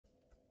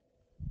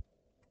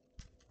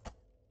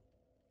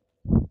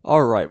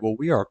Alright, well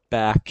we are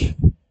back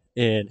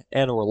in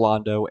Anor,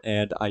 Londo,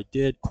 and I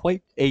did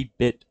quite a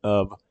bit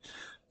of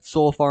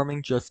soul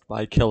farming just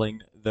by killing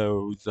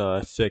those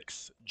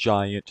 6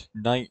 giant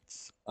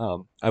knights.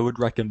 I would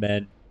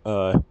recommend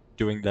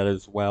doing that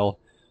as well.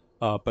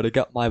 But I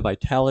got my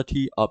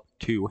vitality up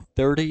to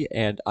 30,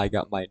 and I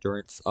got my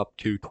endurance up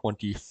to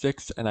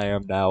 26, and I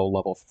am now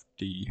level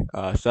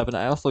 57.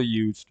 I also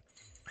used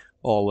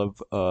all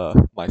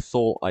of my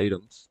soul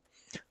items.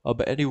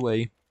 But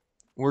anyway,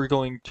 we're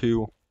going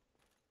to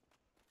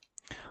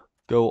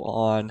go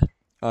on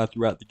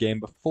throughout the game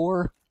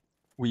before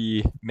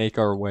we make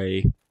our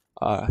way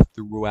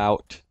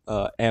throughout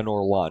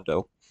Anor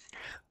Londo.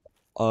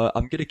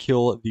 I'm gonna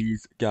kill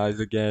these guys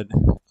again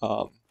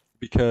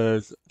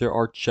because there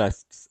are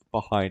chests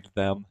behind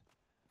them.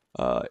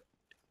 Uh,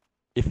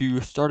 if you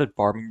started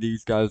farming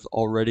these guys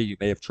already, you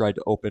may have tried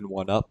to open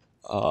one up,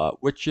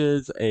 which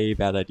is a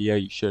bad idea.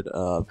 You should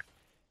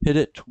hit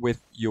it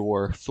with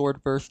your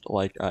sword first,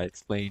 like I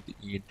explained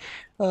in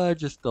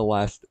just the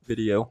last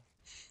video.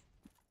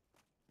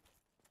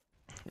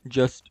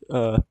 Just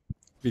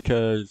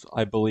because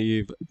I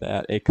believe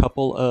that a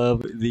couple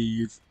of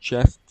these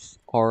chests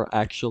are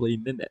actually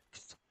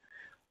mimics.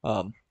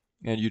 Um,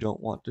 and you don't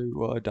want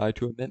to die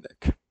to a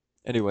mimic.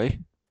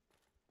 Anyway,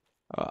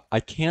 I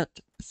can't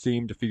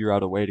seem to figure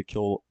out a way to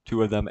kill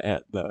 2 of them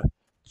at the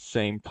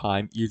same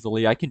time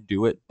easily. I can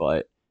do it,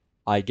 but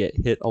I get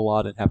hit a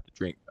lot and have to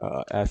drink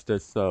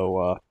Estus,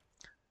 so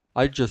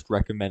I just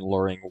recommend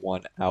luring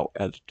one out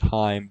at a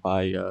time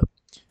by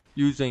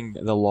using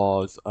the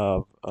laws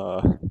of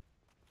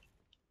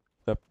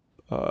the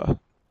uh,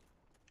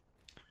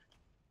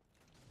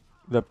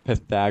 the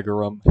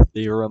Pythagorean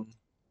theorem.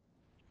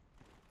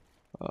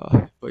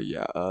 But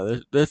yeah,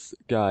 this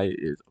guy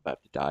is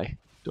about to die.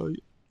 So,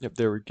 yep,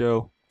 there we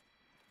go.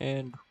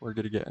 And we're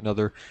gonna get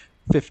another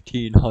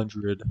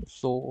 1,500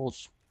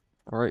 souls.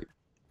 Alright.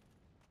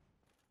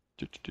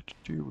 We're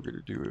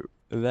gonna do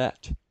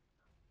that.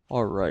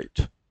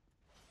 Alright.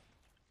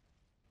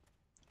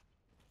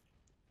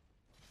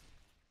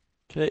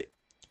 Okay.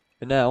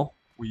 And now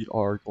we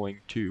are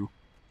going to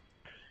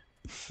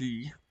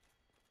see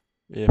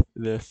if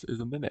this is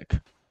a mimic.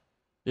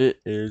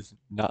 It is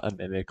not a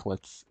mimic.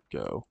 Let's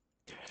go.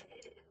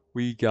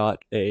 We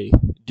got a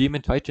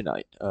demon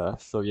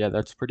titanite. So yeah,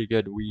 that's pretty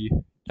good. We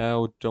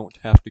now don't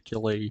have to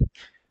kill a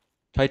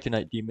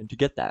titanite demon to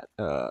get that.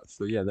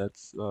 So yeah,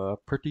 that's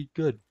pretty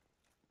good.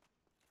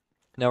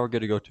 Now we're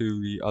gonna go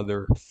to the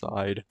other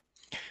side.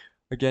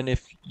 Again,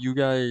 if you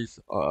guys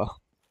are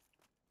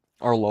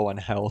low on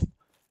health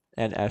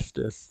and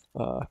Estus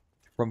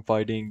from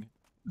fighting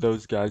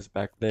those guys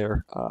back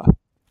there,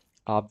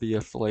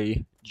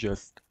 obviously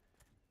just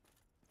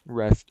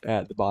rest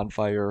at the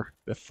bonfire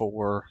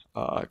before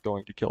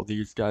going to kill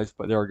these guys,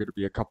 but there are going to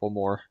be a couple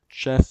more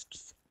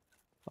chests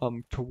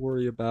to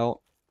worry about.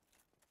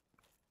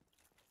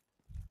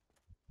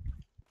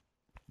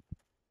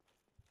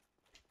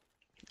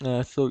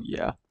 So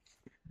yeah,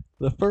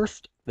 the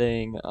first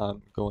thing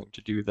I'm going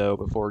to do though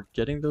before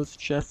getting those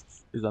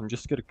chests is I'm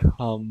just going to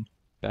come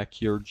back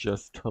here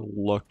just to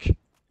look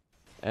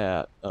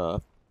at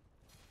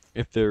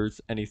if there's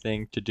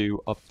anything to do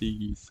up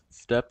these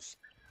steps.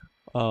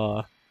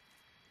 Uh,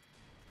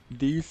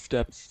 these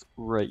steps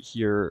right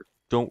here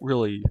don't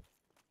really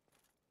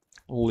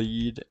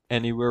lead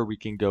anywhere we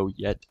can go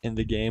yet in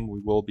the game. We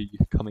will be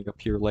coming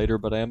up here later,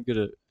 but I am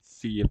gonna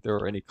see if there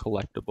are any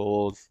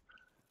collectibles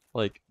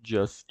like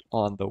just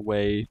on the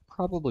way.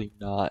 Probably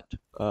not.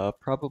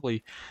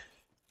 Probably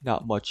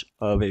not much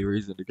of a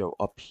reason to go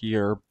up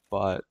here,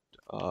 but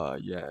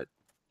yeah, it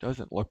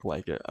doesn't look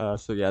like it.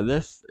 So yeah,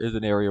 this is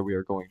an area we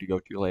are going to go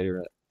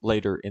to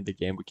later in the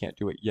game. We can't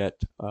do it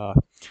yet.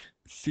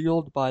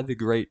 Sealed by the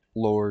Great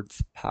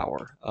Lord's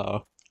power.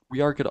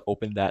 We are gonna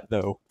open that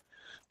though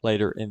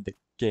later in the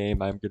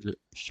game. I'm gonna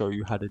show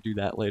you how to do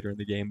that later in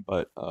the game,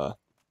 but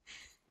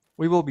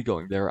we will be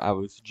going there. I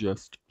was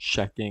just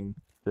checking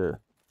to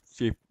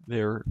see if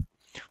there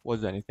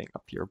was anything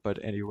up here.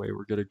 But anyway,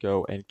 we're gonna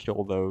go and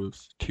kill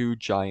those 2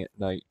 giant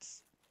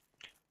knights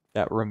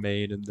that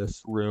remain in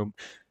this room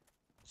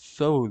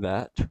so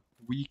that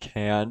we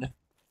can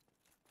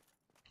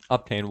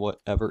obtain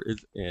whatever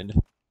is in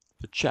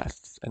the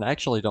chests. And I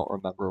actually don't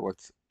remember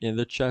what's in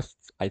the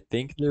chests. I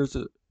think there's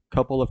a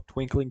couple of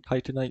twinkling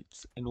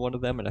titanites in one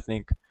of them, and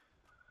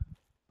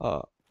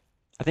uh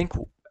I think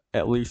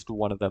at least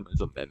one of them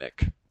is a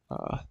mimic.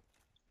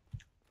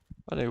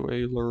 But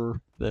anyway, lure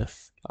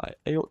this guy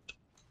out.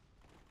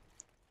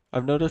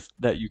 I've noticed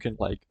that you can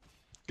like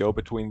go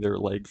between their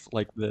legs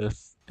like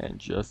this and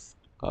just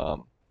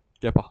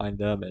get behind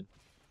them and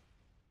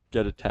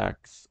get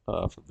attacks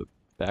from the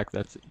back.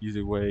 That's an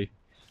easy way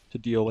to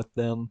deal with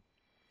them.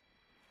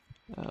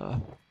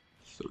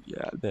 So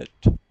yeah, that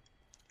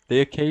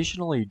they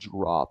occasionally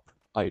drop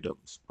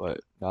items, but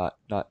not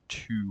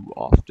too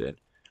often.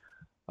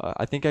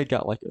 I think I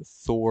got like a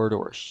sword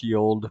or a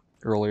shield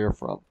earlier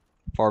from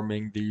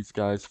farming these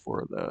guys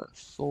for the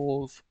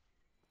souls.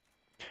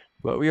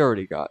 But we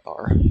already got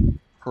our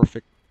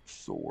perfect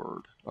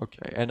sword.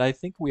 Okay, and I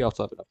think we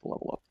also have enough to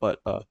level up But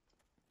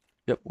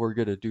yep, we're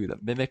gonna do the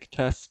mimic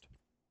test.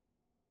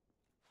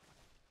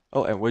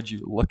 Oh, and would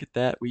you look at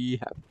that? We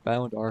have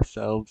found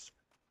ourselves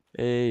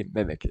a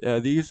mimic.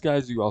 These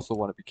guys you also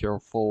want to be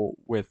careful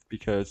with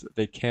because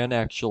they can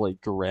actually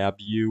grab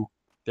you.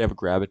 They have a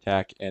grab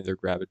attack, and their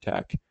grab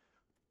attack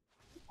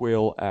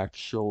will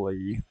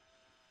actually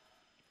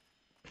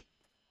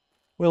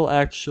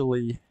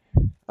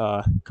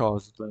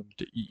cause them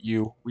to eat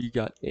you. We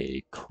got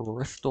a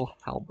crystal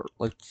halberd.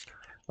 Let's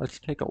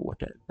take a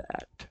look at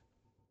that.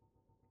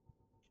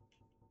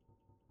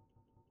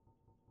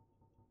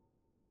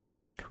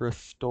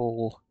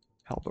 Crystal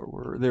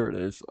halberd. There it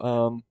is.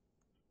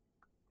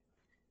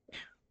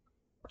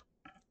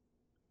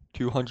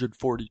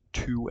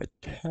 242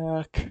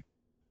 attack.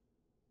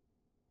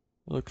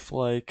 Looks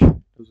like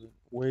doesn't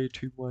way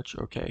too much.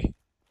 Okay,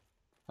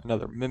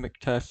 another mimic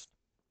test.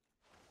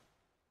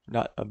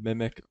 Not a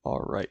mimic.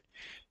 All right.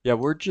 Yeah,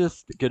 we're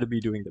just gonna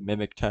be doing the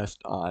mimic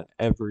test on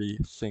every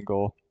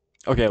single.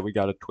 Okay, we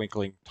got a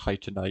twinkling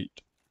titanite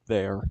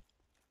there.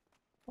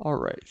 All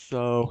right,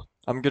 so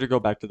I'm gonna go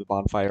back to the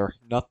bonfire.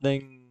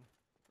 Nothing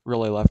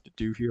really left to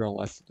do here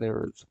unless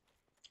there's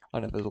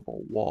an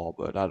invisible wall,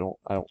 but I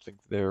don't think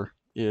there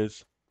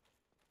is.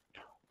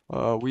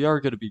 We are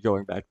gonna be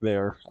going back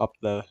there up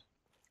the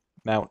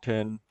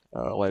mountain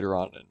later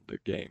on in the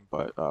game,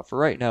 but for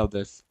right now,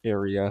 this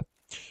area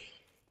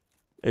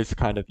is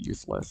kind of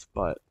useless.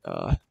 But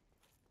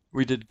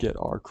we did get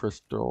our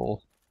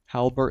crystal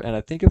halberd, and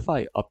I think if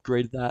I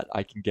upgrade that,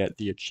 I can get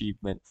the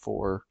achievement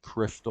for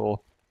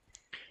crystal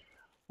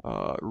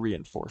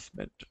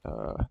reinforcement.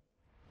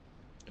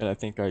 And I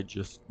think I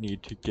just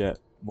need to get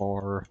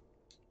more,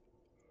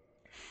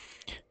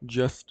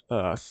 just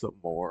some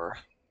more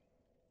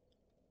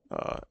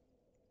uh,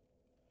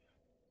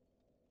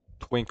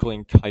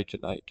 twinkling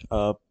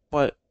titanite.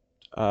 But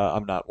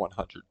I'm not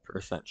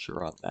 100%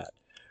 sure on that.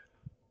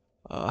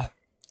 Uh,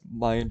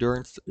 my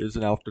endurance is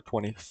now up to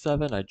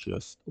 27. I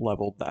just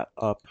leveled that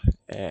up,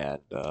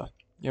 and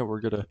yeah, we're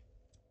gonna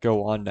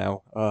go on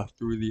now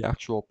through the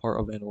actual part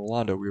of Anor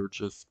Londo. We were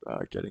just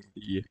getting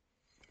the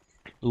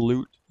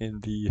loot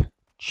in the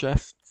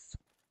chests,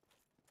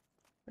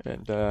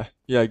 and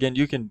yeah, again,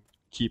 you can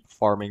keep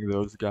farming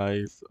those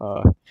guys,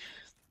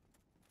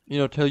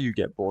 till you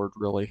get bored,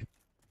 really.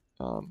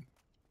 Um,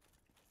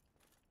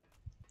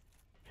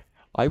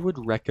 I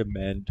would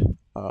recommend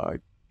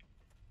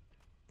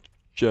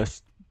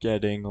just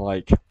getting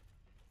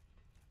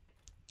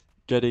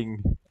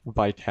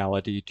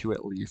vitality to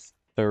at least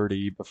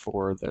 30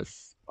 before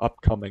this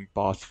upcoming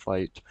boss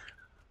fight.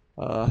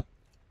 Uh,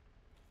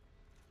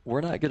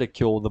 we're not gonna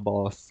kill the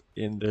boss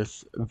in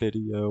this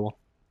video.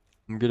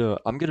 I'm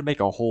gonna make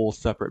a whole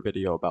separate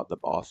video about the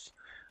boss.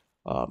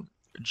 Um,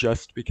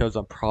 just because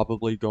I'm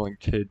probably going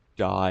to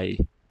die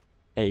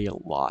a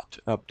lot.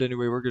 But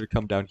anyway, we're gonna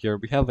come down here.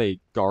 We have a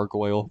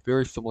gargoyle,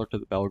 very similar to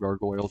the bell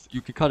gargoyles.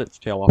 You can cut its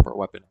tail off our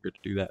weapon. I'm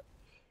gonna do that.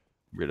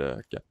 I'm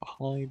gonna get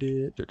behind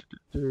it.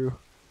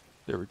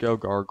 There we go,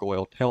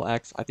 gargoyle tail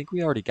axe. I think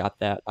we already got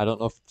that. I don't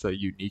know if it's a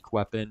unique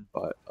weapon,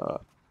 but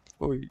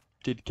well, we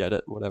did get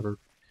it. Whatever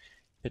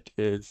it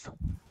is.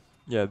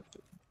 Yeah,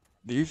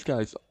 these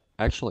guys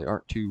actually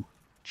aren't too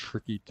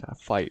tricky to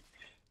fight.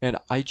 And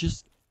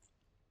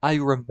I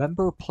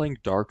remember playing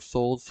Dark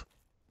Souls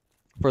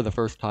for the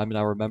first time, and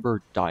I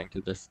remember dying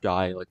to this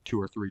guy like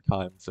 2 or 3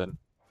 times, and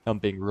him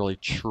being really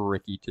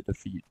tricky to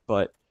defeat.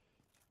 But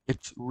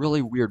it's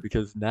really weird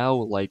because now,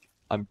 like,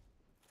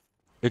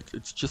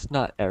 it's just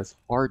not as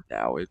hard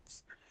now. I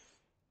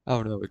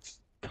don't know, it's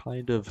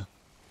kind of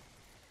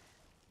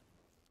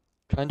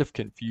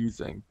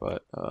confusing,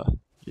 but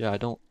yeah, I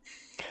don't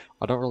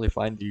really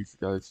find these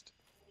guys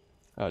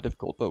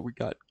difficult. But we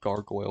got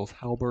gargoyles,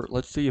 halberd.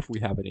 Let's see if we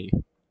have any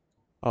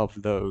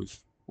of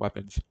those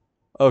weapons.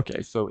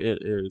 Okay, so it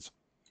is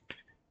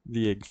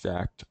the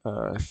exact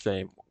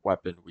same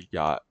weapon we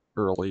got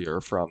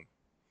earlier from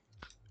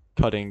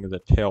cutting the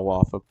tail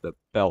off of the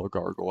bell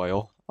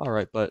gargoyle.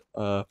 Alright, but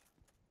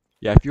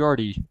yeah, if you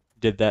already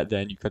did that,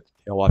 then you cut the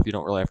tail off. You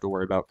don't really have to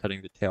worry about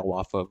cutting the tail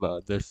off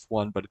of this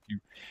one, but if you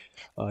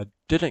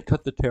didn't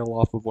cut the tail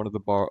off of one of the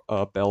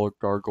bell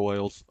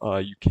gargoyles,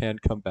 you can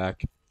come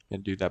back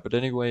and do that. But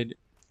anyway,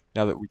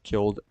 now that we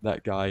killed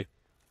that guy,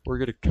 we're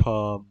gonna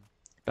come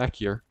back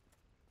here,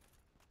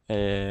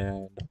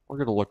 and we're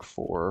gonna look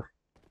for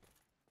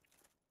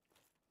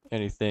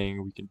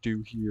anything we can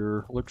do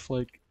here. Looks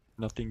like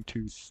nothing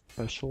too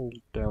special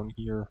down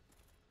here.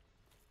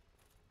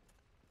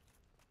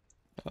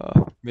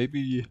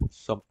 Maybe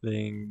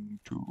something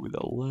to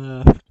the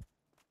left.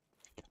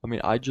 I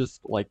mean, I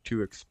just like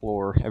to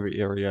explore every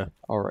area.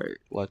 Alright,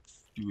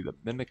 let's do the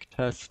mimic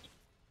test.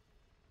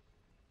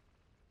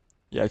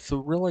 Yeah, it's a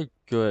really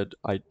good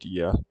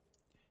idea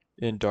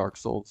in Dark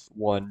Souls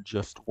 1,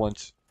 just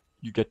once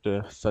you get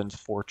to Sen's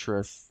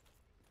Fortress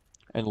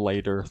and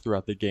later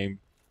throughout the game,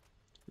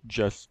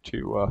 just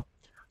to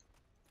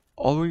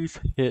always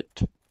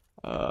hit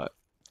uh,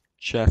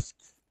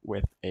 chests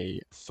with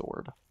a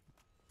sword.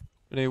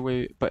 But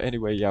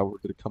anyway, yeah, we're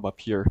gonna come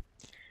up here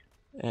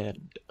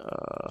and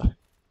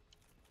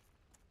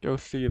go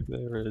see if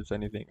there is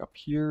anything up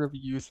here of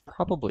use.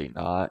 Probably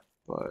not,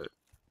 but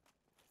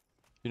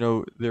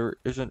there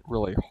isn't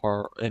really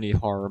any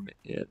harm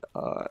in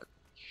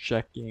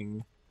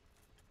checking.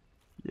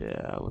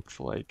 Yeah, looks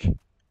like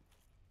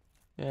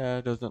yeah,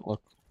 it doesn't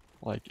look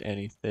like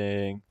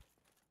anything.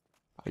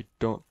 I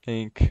don't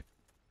think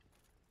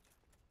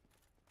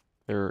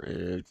there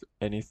is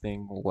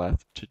anything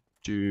left to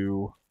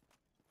do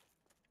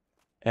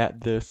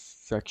at this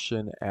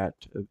section at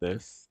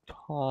this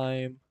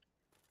time.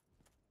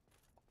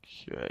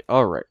 Okay,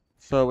 alright.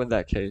 So in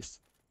that case,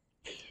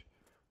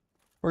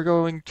 we're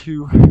going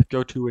to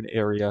go to an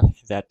area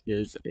that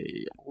is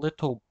a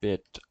little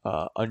bit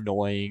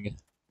annoying.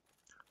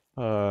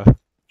 Uh,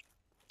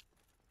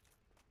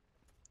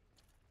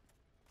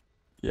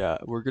 yeah,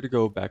 we're gonna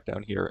go back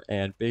down here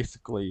and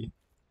basically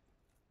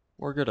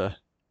we're gonna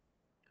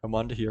come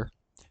onto here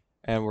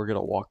and we're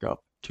gonna walk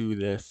up to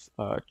this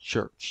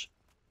church.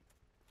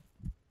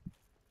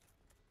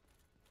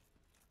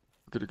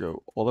 We're gonna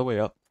go all the way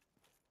up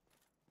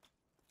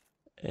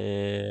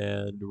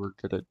and we're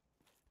gonna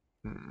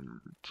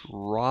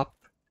drop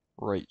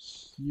right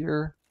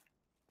here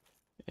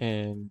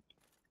and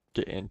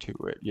get into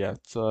it. Yeah,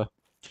 it's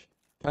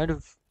kind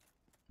of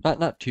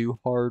not too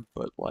hard,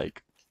 but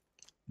like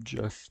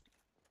just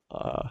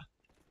uh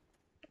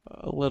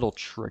a little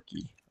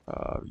tricky.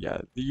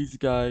 Yeah, these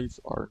guys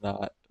are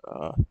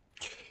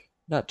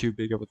not too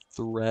big of a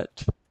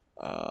threat.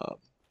 Um,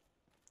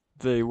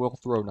 they will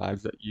throw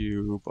knives at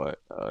you,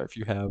 but if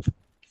you have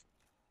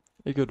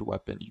a good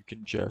weapon, you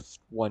can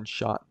just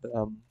one-shot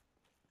them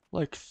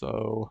like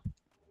so.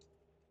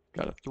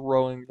 Got a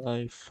throwing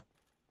knife.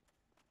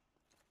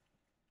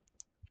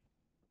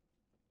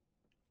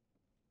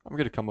 I'm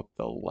gonna come up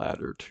the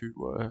ladder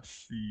to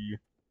see.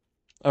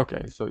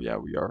 Okay, so yeah,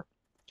 we are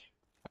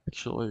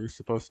actually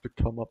supposed to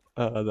come up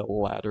the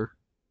ladder.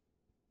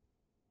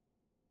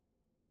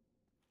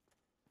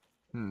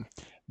 Hmm.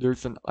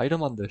 There's an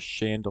item on the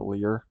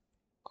chandelier.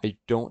 I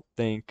don't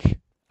think,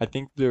 I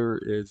think there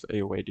is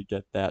a way to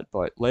get that,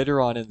 but later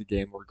on in the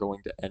game we're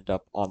going to end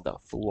up on the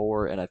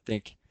floor, and I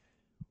think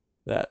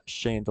that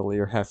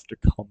chandelier has to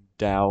come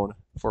down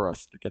for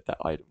us to get that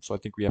item. So I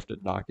think we have to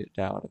knock it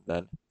down and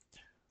then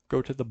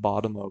go to the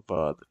bottom of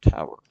the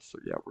tower. So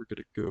yeah, we're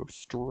gonna go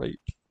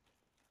straight,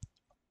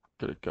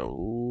 gonna go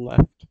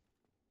left,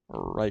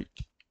 right.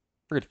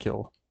 We're gonna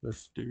kill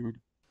this dude.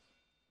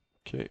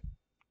 Okay.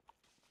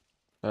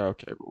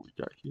 Okay, what we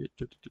got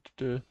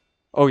here?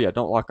 Oh yeah,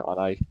 don't lock on.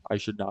 I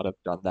should not have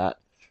done that.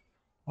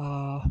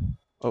 Uh,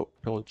 oh,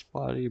 pillage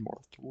body,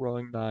 more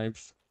throwing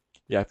knives.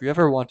 Yeah, if you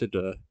ever wanted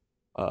to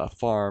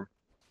farm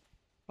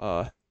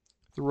uh,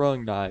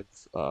 throwing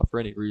knives for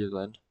any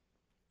reason,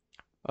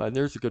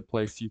 there's a good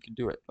place you can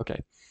do it.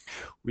 Okay,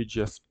 we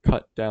just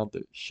cut down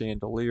the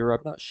chandelier. I'm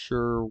not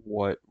sure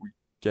what we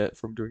get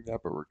from doing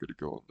that, but we're gonna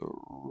go on the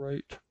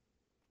right.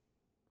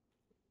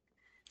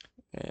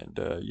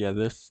 And yeah,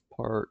 this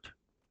part,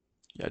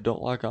 yeah,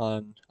 don't lock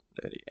on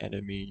any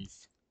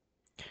enemies.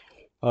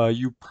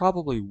 You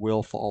probably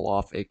will fall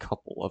off a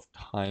couple of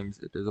times.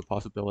 It is a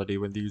possibility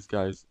when these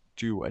guys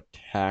do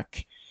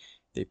attack,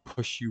 they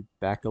push you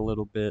back a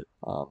little bit.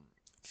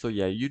 So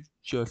yeah, you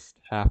just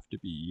have to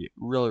be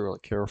really, really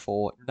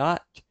careful.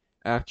 Not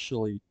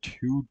actually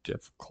too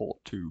difficult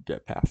to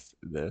get past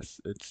this.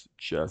 It's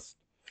just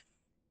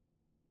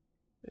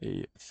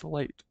a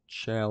slight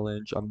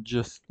challenge. I'm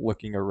just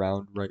looking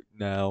around right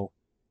now.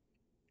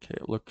 Okay,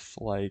 it looks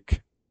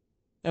like...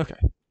 Okay,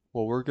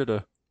 well we're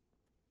gonna...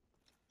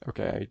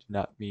 Okay, I did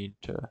not mean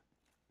to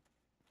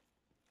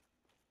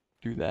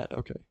do that.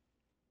 Okay.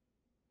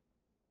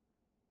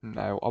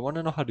 Now, I want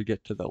to know how to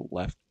get to the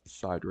left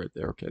side right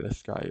there. Okay,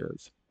 this guy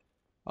is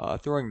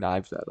throwing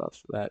knives at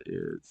us. That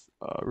is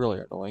really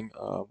annoying.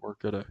 We're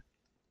gonna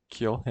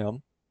kill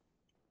him.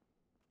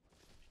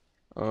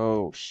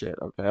 Oh shit.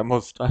 Okay, I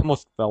almost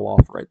fell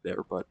off right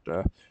there, but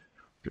gonna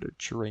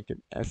drink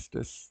an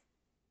Estus.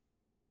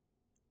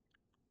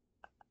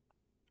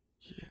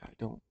 Yeah, I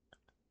don't.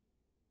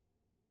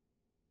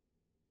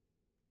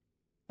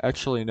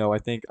 Actually, no. I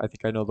think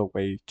I know the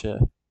way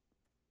to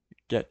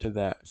get to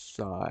that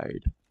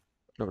side.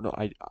 No, no.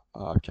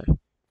 Okay.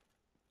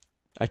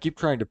 I keep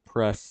trying to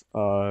press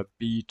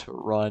B to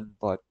run,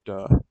 but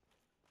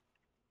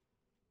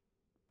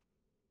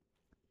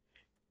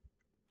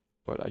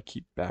I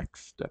keep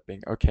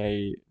backstepping.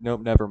 Okay,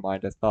 nope, never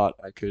mind. I thought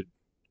I could.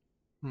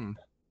 Hmm.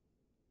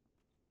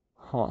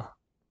 Huh.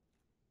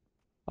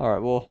 All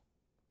right. Well,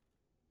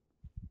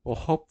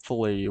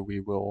 hopefully we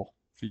will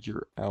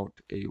figure out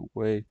a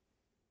way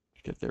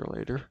to get there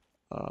later.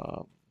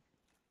 Um,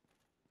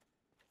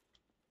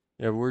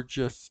 yeah, we're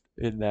just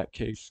in that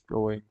case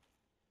going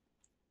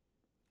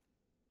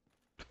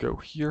to go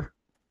here,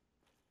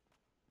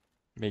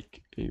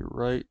 make a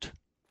right,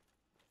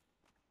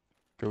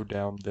 go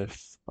down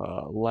this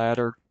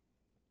ladder,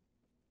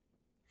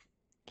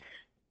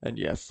 and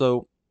yeah.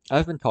 So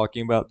I've been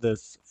talking about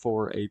this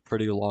for a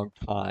pretty long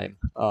time.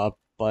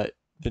 But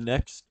the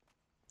next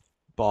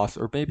boss,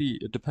 or maybe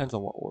it depends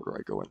on what order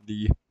I go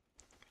in.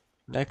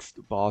 next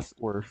boss,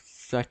 or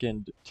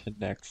second to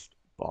next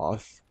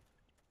boss,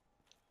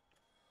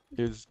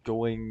 is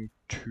going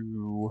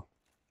to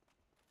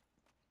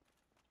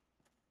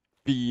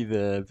be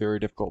the very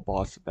difficult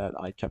boss that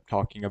I kept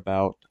talking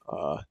about.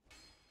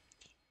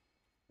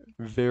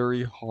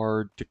 Very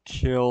hard to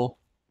kill,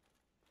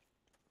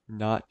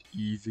 not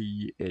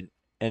easy in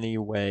any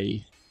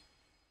way.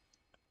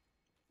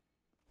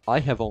 I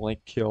have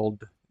only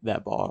killed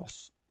that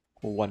boss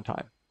one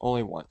time,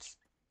 only once.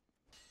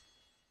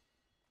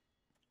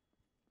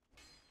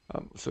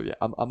 So yeah,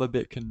 I'm a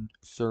bit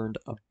concerned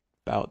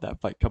about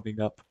that fight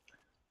coming up,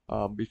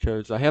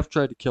 because I have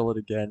tried to kill it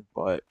again,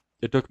 but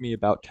it took me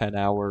about 10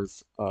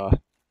 hours to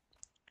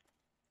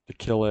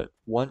kill it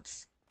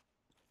once,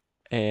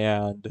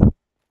 and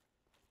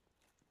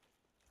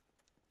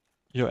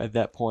at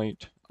that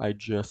point I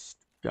just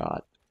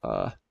got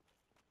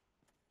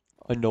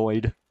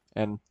annoyed,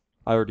 and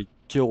I already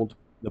killed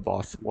the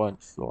boss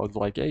once, so I was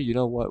like, hey, you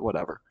know what,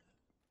 whatever.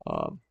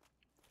 Um,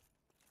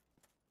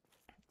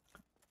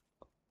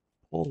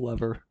 Pull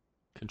lever,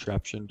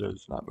 contraption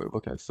does not move.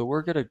 Okay, so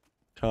we're gonna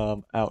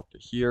come out to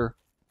here,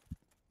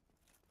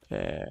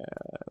 and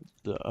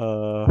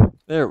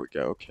there we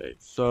go. Okay,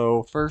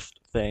 so first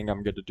thing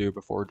I'm gonna do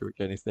before doing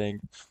anything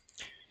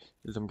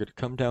is I'm gonna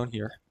come down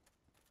here,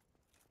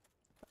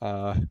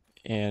 uh,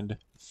 and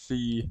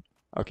see.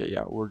 Okay,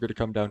 yeah, we're gonna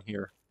come down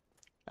here.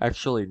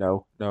 Actually,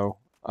 no, no,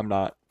 I'm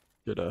not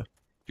gonna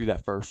do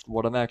that first.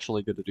 What I'm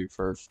actually gonna do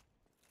first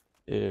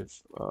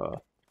is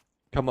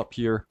come up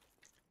here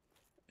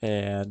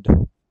and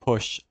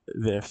push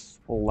this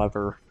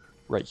lever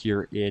right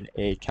here in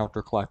a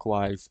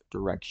counterclockwise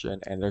direction,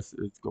 and this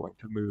is going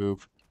to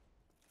move.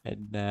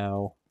 And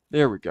now,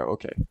 there we go.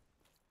 Okay,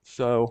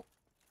 so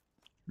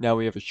now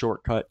we have a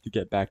shortcut to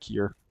get back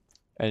here,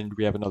 and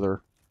we have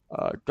another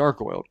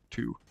gargoyle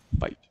to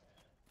fight.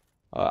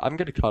 I'm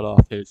gonna cut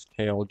off his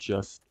tail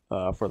just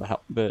for the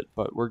hell of it,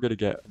 but we're gonna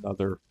get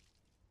another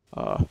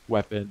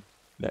weapon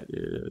that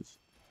is.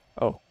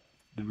 Oh,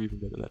 did we even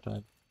get it that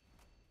time?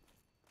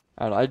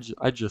 I don't know,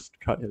 I just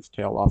cut his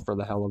tail off for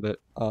the hell of it.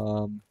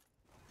 I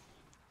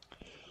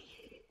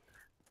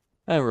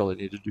didn't really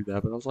need to do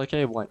that, but I was like,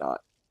 hey, why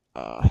not?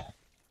 Uh,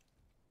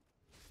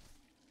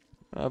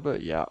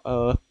 but yeah,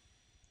 oh,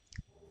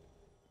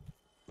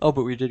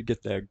 but we did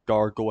get the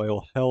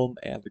gargoyle helm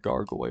and the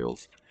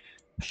gargoyle's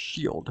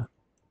shield.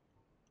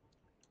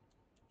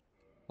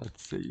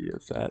 Let's see,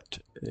 is that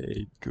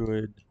a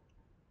good?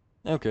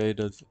 Okay, it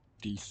does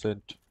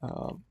decent,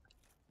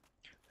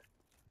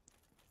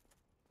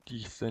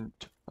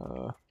 decent,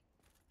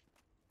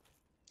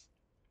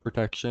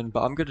 protection,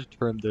 but I'm gonna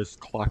turn this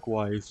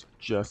clockwise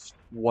just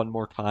one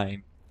more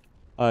time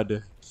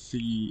to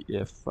see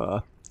if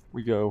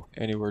we go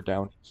anywhere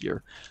down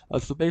here.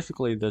 So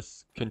basically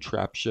this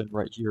contraption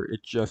right here,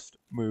 it just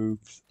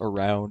moves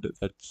around.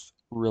 That's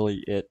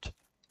really it.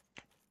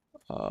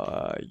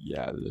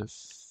 Yeah,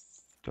 this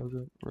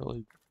doesn't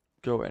really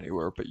go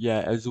anywhere. But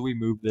yeah, as we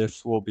move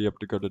this, we'll be able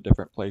to go to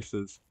different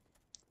places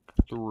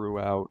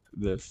throughout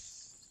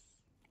this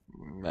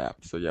map.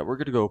 So yeah, we're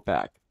gonna go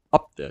back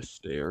up the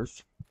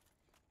stairs.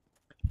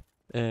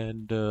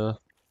 And yeah,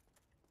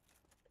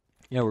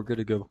 we're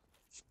gonna go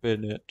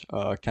spin it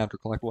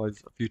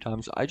counterclockwise a few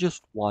times. I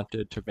just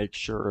wanted to make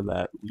sure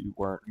that we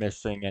weren't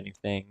missing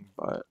anything,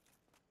 but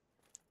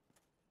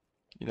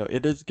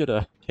it is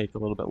gonna take a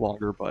little bit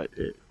longer, but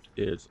it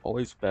is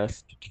always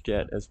best to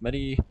get as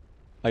many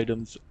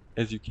items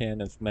as you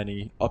can, as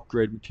many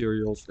upgrade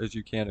materials as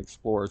you can,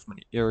 explore as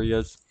many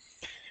areas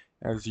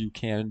as you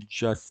can,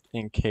 just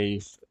in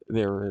case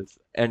there is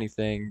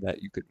anything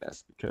that you could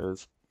miss,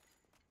 because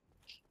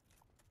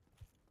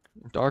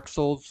Dark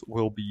Souls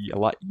will be a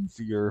lot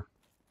easier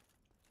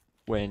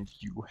when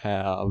you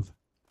have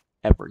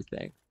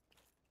everything.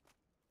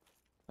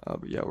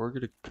 But yeah, we're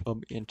gonna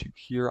come into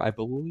here. I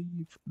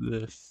believe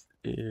this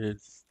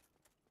is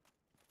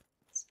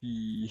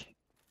the.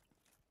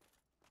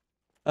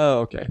 Oh,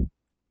 okay.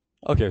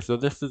 Okay, so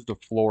this is the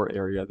floor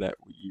area that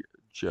we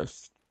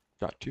just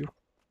got to.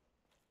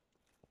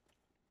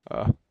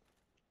 Uh,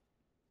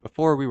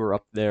 Before we were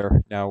up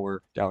there, now we're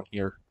down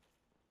here.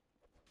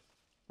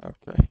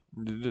 Okay,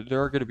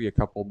 there are gonna be a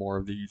couple more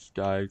of these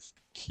guys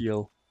to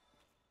kill.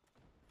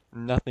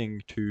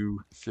 Nothing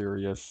too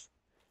serious.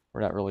 We're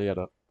not really at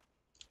a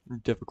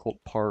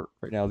difficult part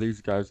right now.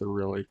 These guys are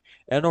really,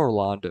 and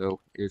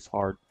Orlando is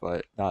hard,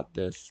 but not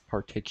this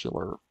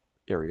particular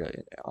area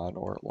in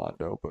Anor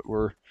Londo. But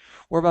we're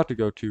about to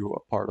go to a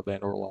part of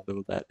Anor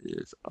Londo that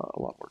is a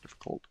lot more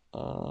difficult.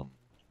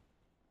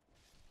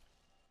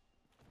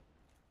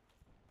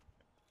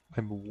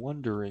 I'm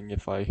wondering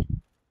if I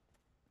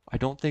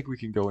don't think we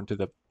can go into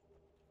that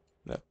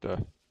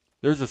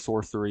there's a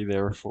sorcery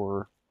there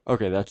for.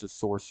 Okay, that's a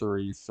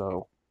sorcery.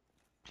 So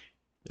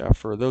yeah,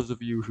 for those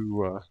of you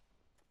who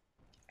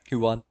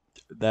want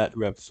that,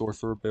 who have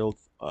sorcerer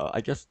builds,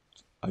 I guess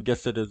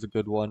it is a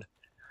good one.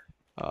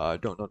 I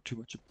don't know too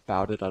much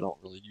about it. I don't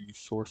really use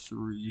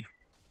sorcery.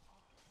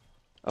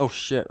 Oh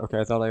shit. Okay,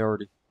 I thought I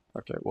already.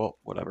 Okay, well,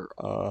 whatever.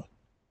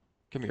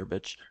 Come here,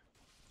 bitch.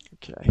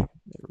 Okay,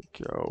 there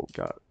we go.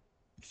 Got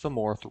some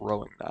more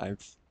throwing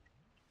knives.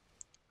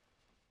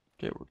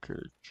 Okay, we're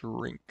gonna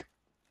drink.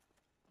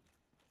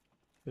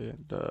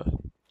 And,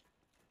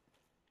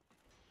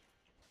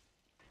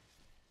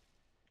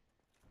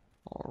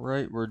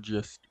 alright, we're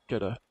just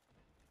gonna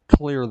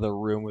clear the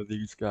room with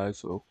these guys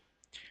so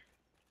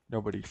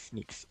nobody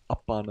sneaks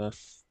up on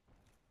us.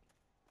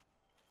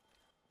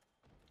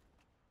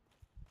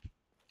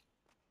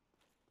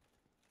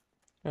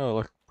 Oh,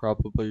 look,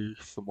 probably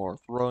some more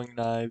throwing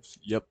knives.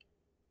 Yep.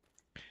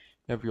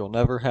 Yep, you'll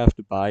never have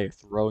to buy a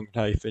throwing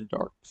knife in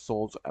Dark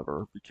Souls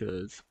ever,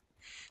 because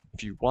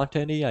if you want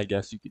any, I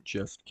guess you could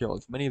just kill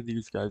as many of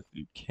these guys as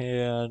you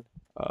can.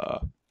 Uh,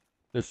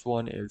 this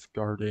one is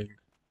guarding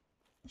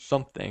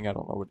something. I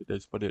don't know what it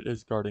is, but it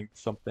is guarding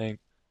something.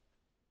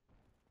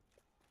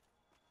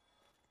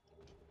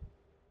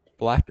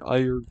 Black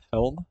iron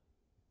helm,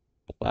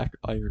 black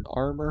iron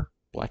armor,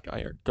 black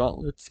iron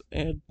gauntlets,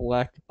 and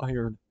black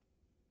iron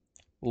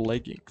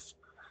leggings.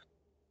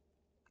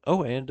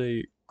 Oh, and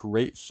a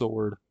great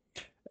sword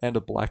and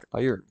a black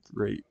iron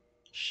great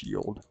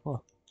shield. Huh.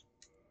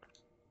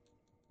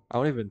 I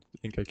don't even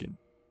think I can.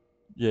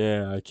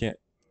 Yeah, I can't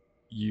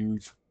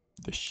use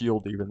the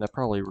shield even. That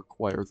probably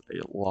requires a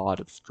lot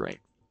of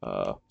strength.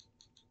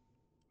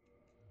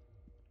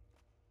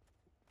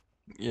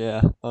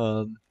 Yeah,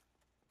 I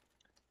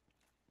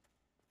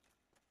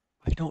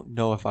don't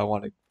know if I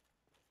want to,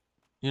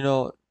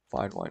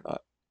 fine, why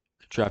not?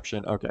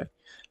 Contraption, okay.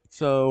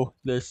 So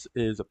this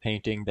is a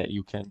painting that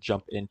you can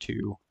jump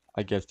into.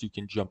 I guess you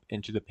can jump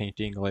into the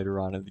painting later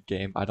on in the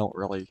game. I don't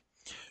really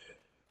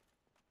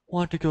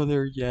want to go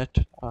there yet.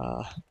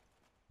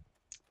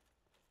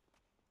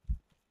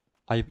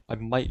 I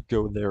might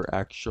go there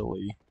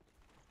actually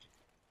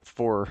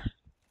for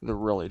the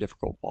really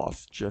difficult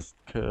boss just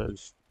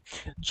cause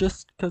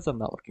I'm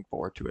not looking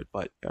forward to it,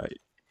 but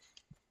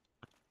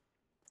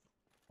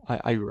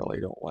I really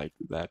don't like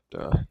that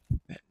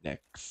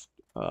next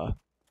uh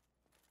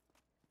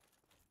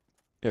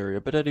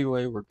area. But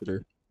anyway, we're gonna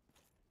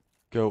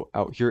go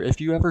out here. If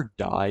you ever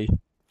die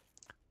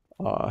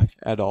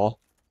at all,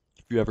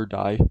 if you ever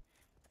die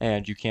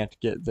and you can't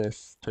get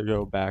this to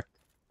go back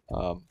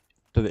um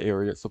to the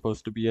area it's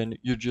supposed to be in,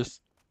 you're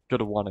just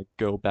gonna want to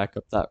go back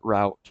up that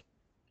route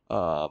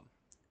um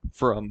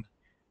from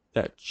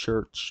that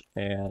church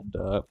and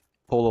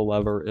pull the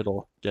lever.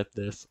 It'll get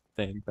this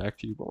thing back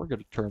to you. But we're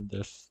gonna turn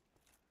this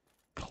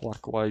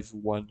clockwise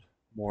one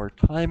more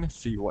time,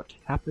 see what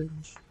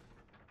happens.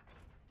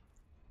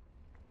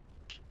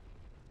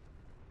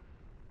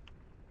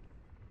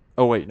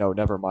 Oh wait, no,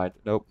 never mind.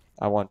 Nope.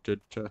 I wanted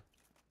to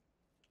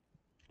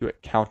do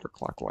it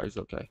counterclockwise.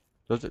 Okay.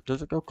 Does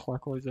it go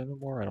clockwise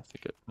anymore? I don't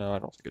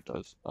think it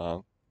does.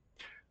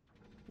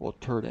 We'll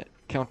turn it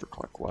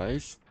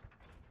counterclockwise.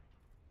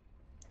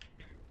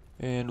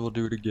 And we'll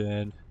do it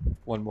again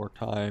one more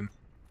time.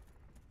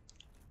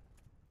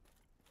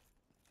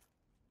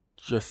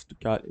 Just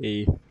got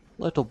a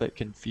little bit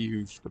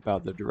confused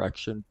about the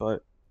direction,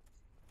 but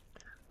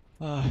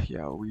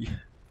yeah, we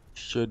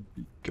should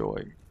be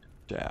going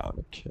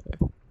down. Okay.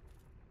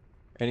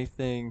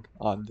 Anything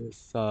on this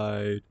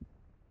side?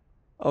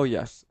 Oh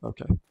yes,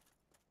 okay.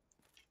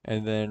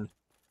 And then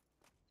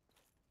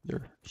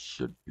there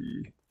should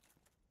be.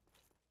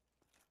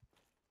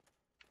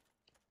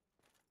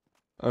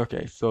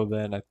 Okay, so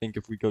then I think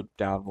if we go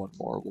down one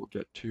more, we'll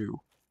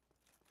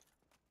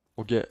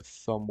get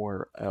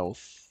somewhere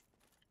else.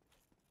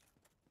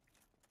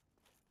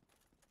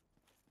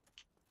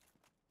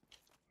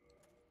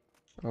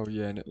 Oh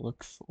yeah, and it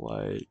looks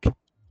like.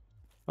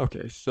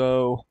 Okay,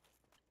 so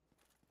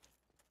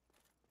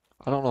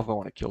I don't know if I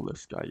want to kill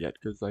this guy yet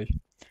because I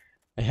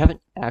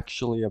haven't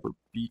actually ever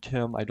beat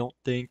him. I don't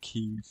think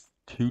he's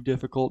too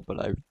difficult,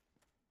 but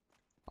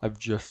I've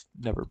just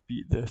never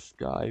beat this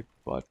guy.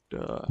 But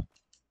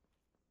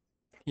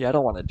yeah, I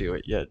don't want to do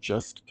it yet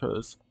just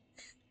because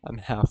I'm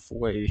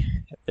halfway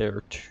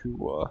there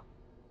to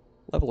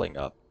leveling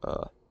up.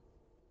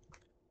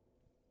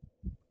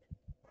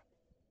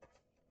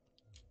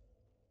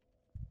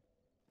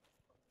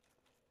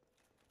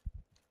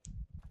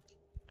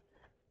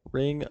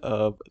 Ring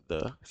of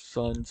the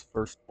Sun's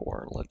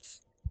Firstborn.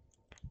 Let's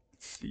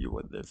see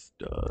what this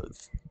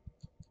does.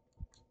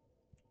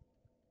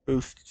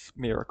 Boosts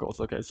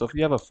miracles. Okay, so if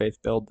you have a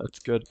faith build, that's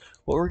good.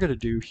 What we're gonna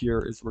do here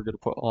is we're gonna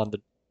put on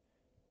the.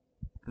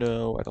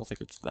 No, I don't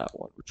think it's that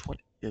one. Which one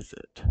is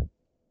it?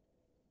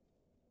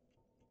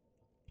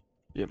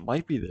 It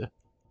might be the.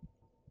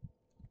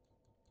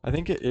 I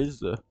think it is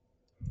the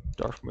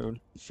Dark Moon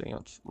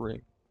Seance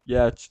Ring.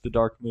 Yeah, it's the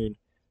Dark Moon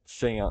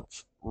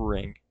Seance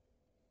Ring.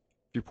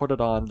 If you put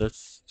it on,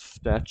 this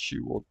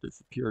statue will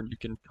disappear and you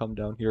can come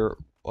down here.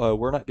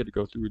 We're not gonna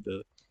go through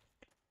the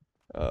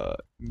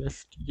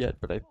mist yet,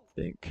 but I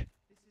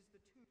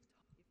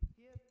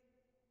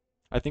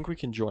think we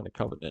can join a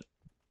covenant.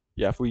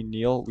 Yeah, if we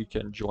kneel, we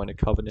can join a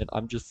covenant.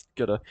 I'm just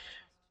gonna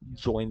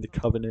join the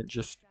covenant,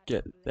 just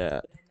get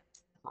that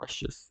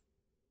precious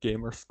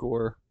gamer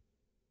score.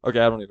 Okay,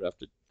 I don't even have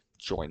to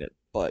join it,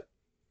 but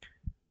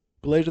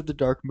Blade of the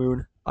Dark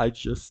Moon, I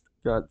just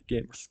got the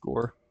gamer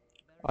score.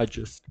 I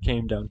just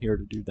came down here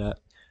to do that.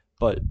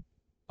 But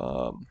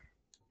um,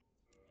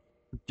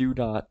 do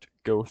not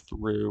go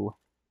through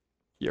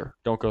here.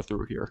 Don't go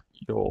through here.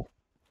 You'll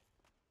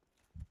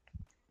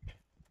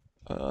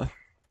uh,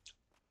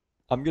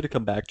 I'm gonna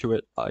come back to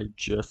it. I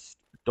just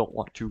don't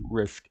want to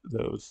risk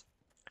those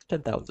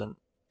 10,000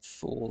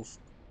 souls.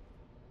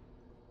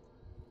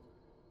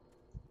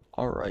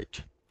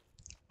 Alright,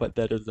 but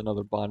that is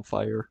another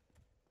bonfire.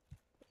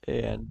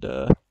 And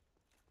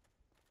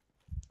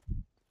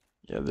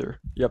yeah,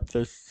 yep,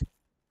 this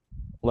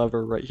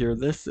lever right here.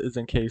 This is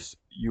in case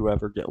you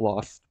ever get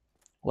lost.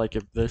 Like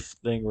if this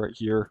thing right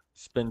here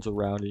spins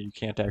around and you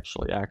can't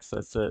actually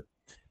access it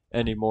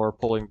anymore,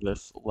 pulling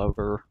this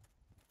lever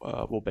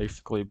will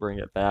basically bring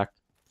it back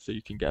so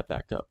you can get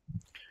back up.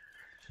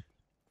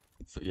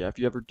 So yeah, if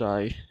you ever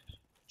die,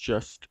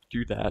 just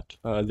do that.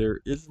 There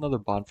is another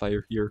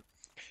bonfire here.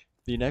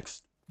 The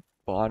next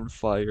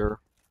bonfire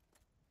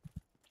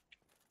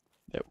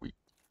that we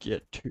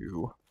get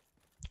to,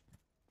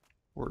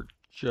 we're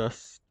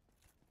just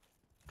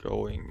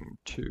going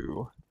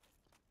to...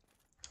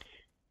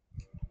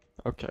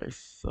 Okay,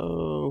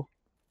 so...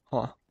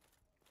 Huh.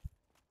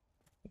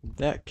 In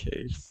that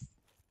case,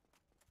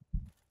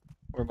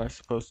 where am I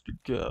supposed to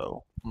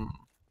go?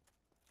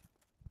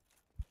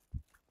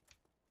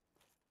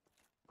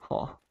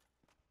 Huh.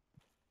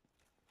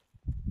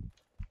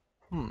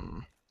 Hmm.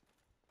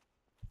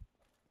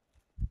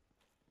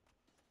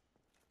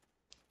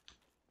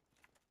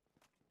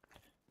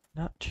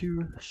 Not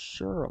too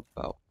sure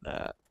about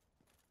that.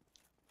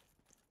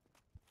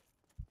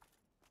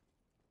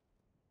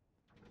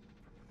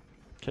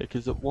 Okay,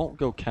 because it won't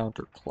go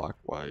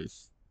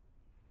counterclockwise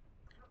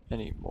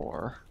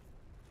anymore.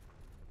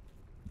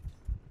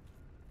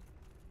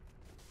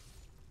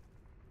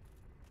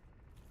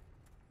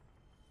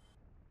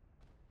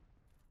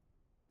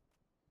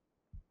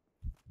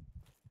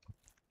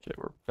 Okay,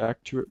 we're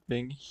back to it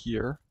being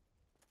here.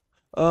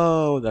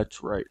 Oh,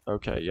 that's right.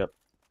 Okay, yep.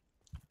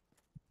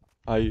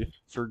 I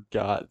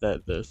forgot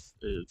that this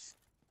is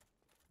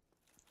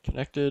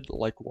connected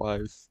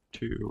likewise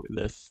to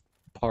this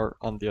part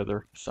on the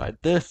other side.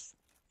 This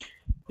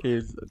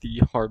is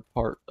the hard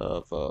part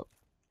of Anor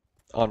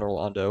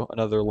Londo.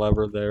 Another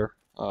lever there.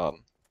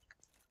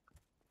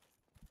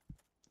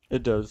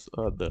 It does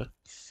the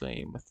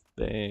same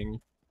thing.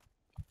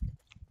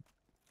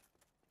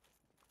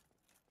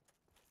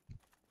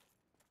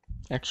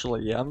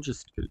 Actually, yeah, I'm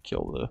just gonna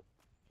kill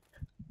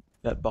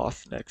that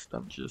boss next.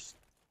 I'm just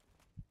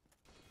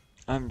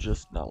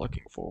not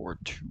looking forward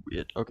to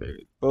it.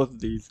 Okay, both of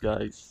these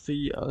guys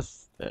see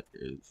us. That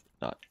is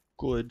not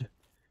good.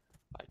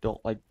 I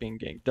don't like being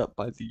ganged up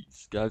by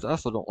these guys. I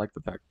also don't like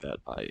the fact that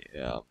I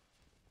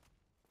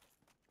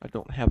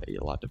don't have a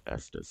lot of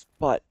Estus.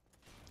 But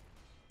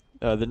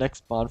the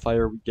next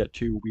bonfire we get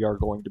to, we are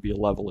going to be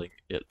leveling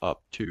it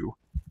up to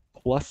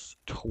plus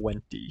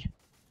 20.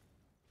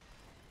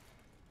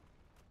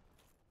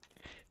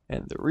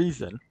 And the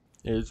reason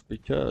is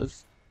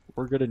because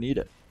we're gonna need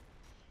it.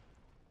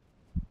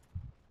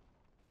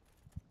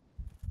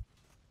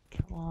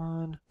 Come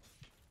on.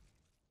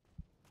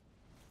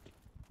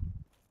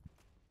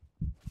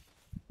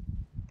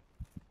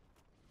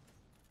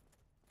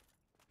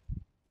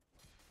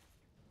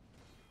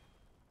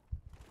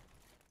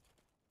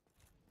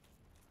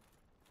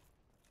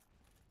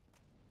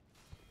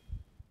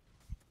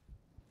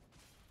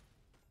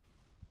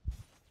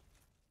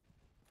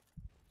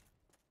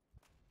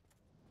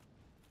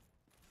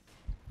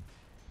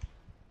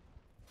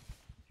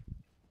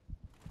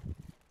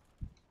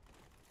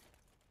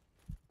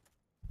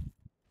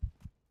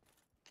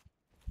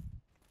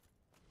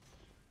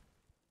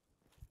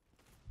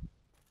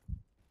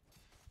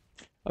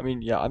 I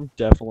mean, yeah, I'm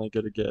definitely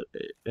gonna get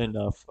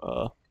enough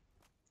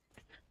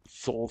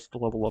souls to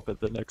level up at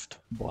the next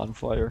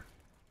bonfire.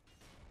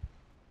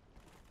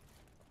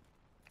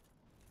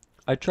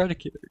 I tried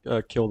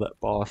to kill that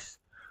boss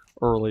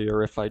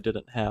earlier if I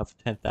didn't have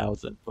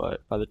 10,000,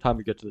 but by the time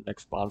we get to the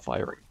next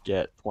bonfire and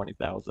get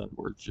 20,000,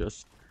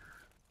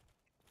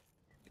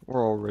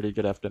 we're already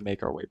gonna have to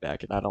make our way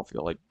back, and I don't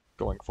feel like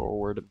going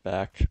forward and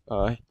back.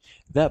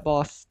 That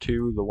boss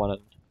too, the one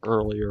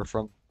earlier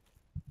from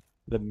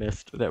the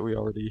mist that we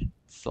already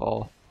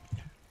saw,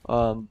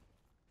 um,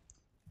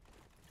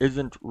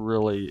 isn't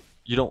really,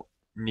 you don't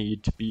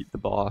need to beat the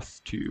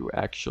boss to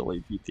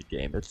actually beat the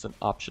game. It's an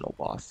optional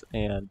boss,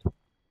 and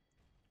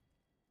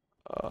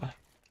uh,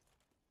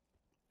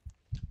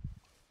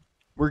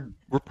 we're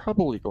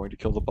probably going to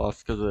kill the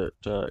boss because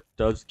it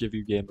does give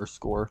you gamer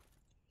score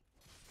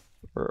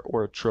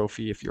or a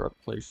trophy if you're on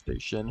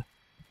PlayStation.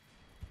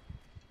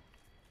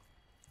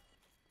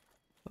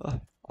 Uh,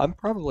 I'm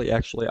probably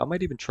actually I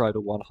might even try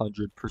to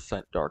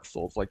 100% Dark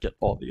Souls, like get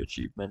all the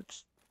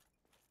achievements.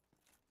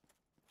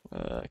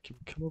 Can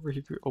we come over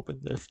here to open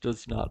this?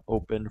 Does not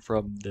open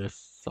from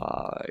this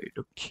side.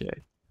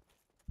 Okay.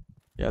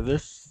 Yeah,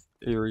 this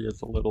area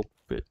is a little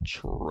bit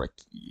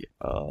tricky.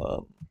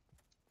 Go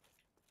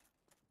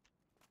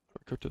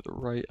to the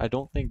right. I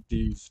don't think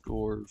these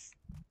doors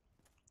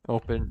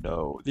Open?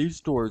 No.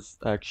 These doors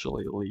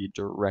actually lead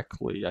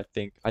directly, I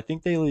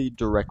think they lead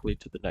directly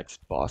to the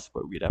next boss,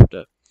 but we'd have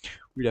to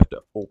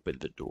open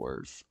the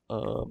doors.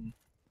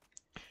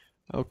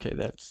 Okay,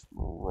 that's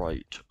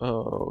right.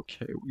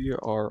 Okay, we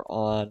are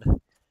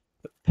on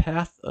the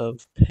path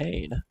of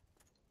pain.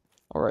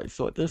 Alright,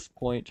 so at this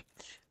point,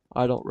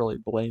 I don't really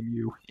blame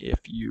you if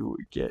you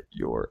get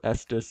your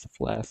Estus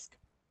flask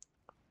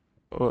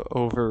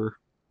over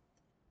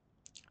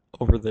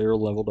there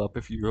leveled up,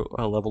 if you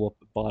level up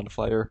the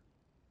bonfire.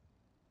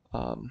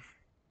 Um,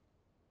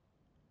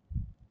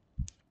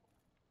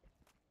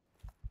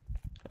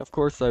 of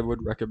course, I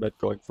would recommend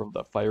going from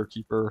the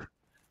Firekeeper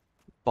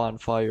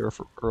bonfire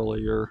from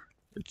earlier.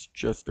 It's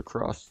just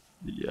across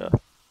the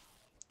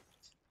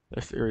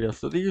this area.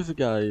 So these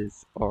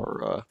guys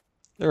are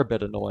they're a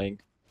bit annoying.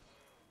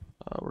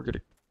 We're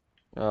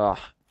gonna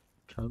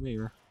come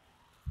here.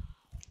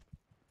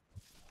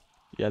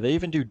 Yeah, they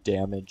even do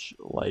damage,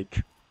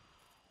 like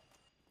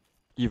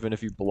even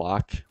if you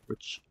block,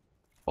 which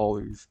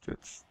always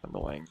gets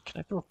annoying.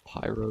 Can I throw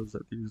pyros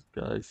at these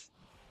guys?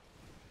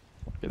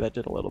 Okay, that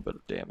did a little bit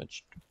of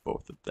damage to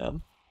both of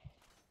them.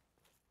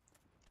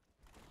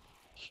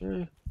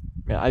 Okay.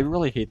 Man, I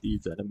really hate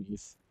these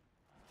enemies.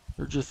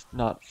 They're just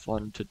not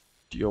fun to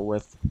deal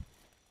with.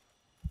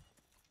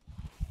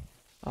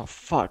 Oh,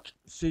 fuck.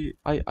 See,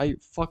 I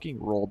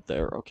fucking rolled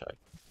there. Okay,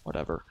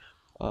 whatever.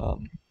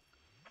 Um,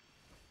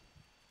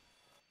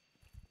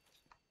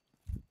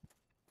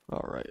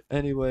 alright.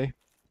 Anyway.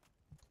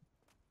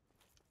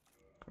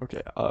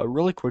 Okay,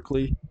 really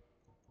quickly,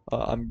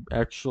 I'm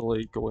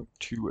actually going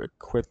to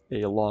equip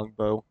a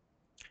longbow.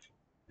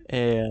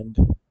 And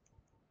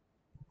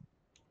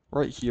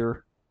right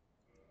here,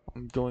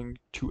 I'm going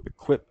to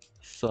equip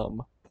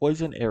some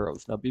poison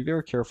arrows. Now, be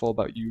very careful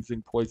about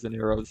using poison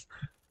arrows.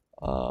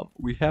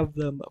 We have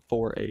them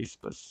for a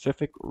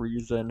specific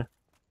reason,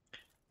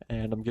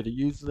 and I'm going to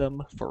use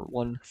them for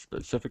one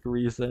specific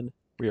reason.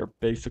 We are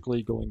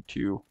basically going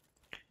to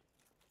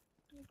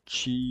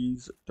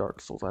cheese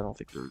Dark Souls. I don't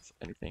think there's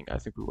anything. I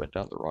think we went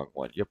down the wrong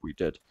one. Yep, we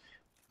did.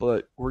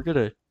 But we're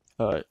going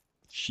to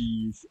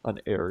cheese an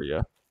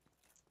area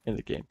in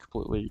the game,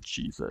 completely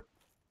cheese it.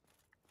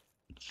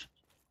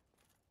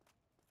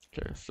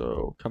 Okay,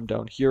 so come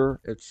down here.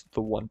 It's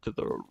the one to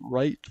the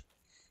right.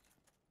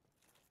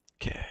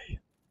 Okay.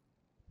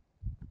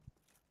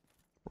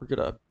 We're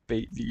gonna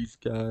bait these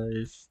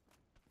guys.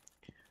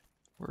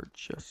 We're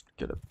just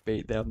gonna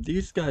bait them.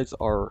 These guys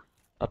are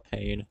a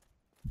pain.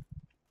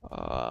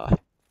 Uh,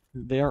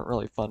 they aren't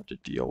really fun to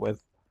deal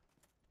with.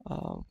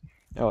 Oh,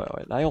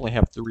 and I only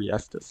have 3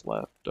 Estus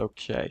left.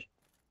 Okay.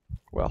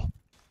 Well,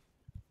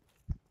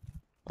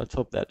 let's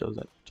hope that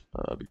doesn't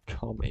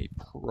become a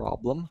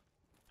problem.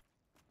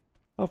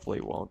 Hopefully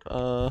it won't.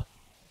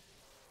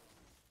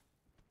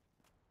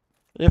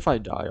 If I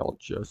die, I'll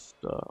just,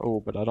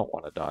 oh, but I don't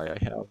want to die.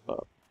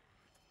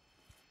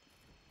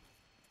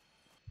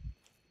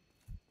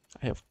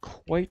 I have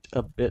quite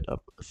a bit of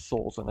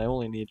souls, and I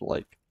only need,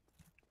 like,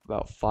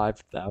 about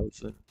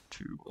 5,000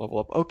 to level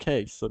up.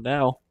 Okay, so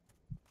now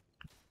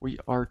we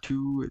are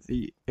to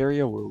the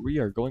area where we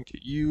are going to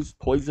use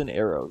poison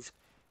arrows.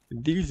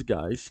 These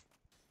guys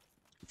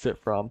sit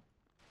from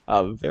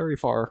a very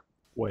far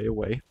way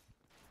away,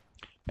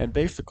 and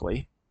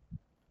basically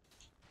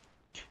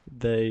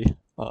they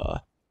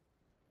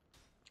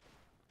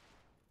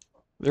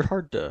they're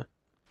hard to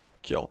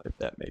kill, if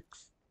that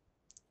makes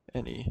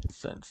any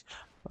sense.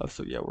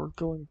 So yeah, we're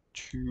going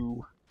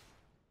to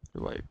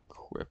do I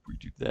equip? We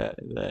do that,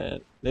 and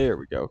then there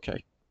we go.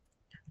 Okay.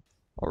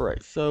 All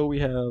right, so we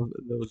have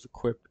those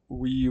equipped.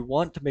 We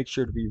want to make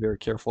sure to be very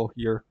careful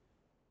here.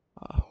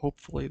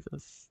 Hopefully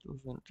this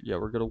doesn't. Yeah,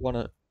 we're gonna want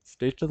to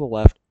stay to the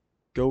left,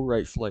 go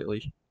right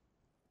slightly,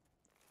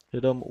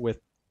 hit them with.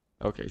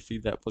 Okay, see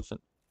that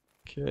wasn't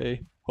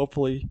okay.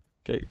 Hopefully,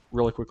 okay,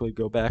 really quickly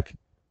go back,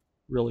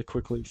 really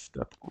quickly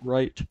step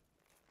right.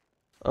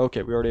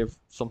 Okay, we already have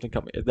something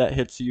coming. If that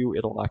hits you,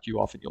 it'll knock you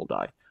off and you'll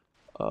die.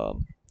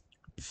 Um,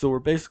 so we're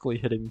basically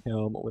hitting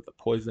him with a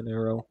poison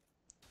arrow,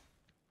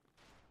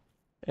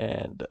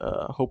 and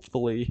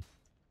hopefully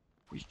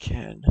we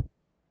can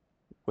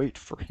wait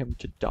for him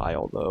to die.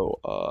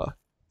 Although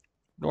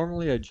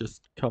normally I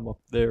just come up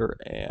there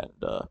and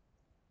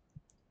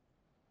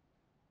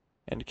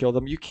kill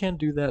them. You can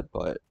do that,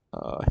 but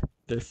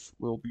this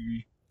will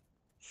be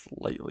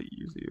slightly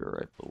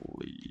easier, I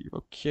believe.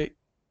 Okay.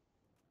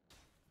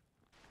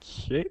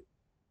 Okay.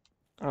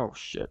 Oh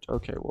shit.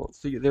 Okay, well,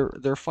 see,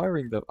 they're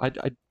firing them. I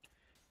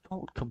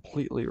don't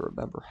completely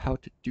remember how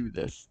to do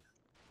this.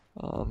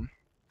 Um,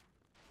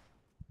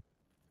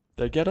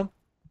 did I get him?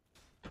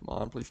 Come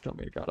on, please tell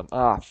me I got him.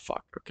 Ah,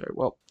 fuck. Okay,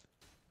 well.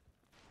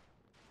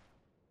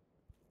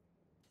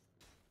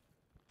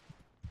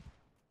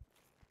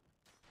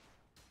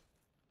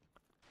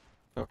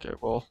 Okay,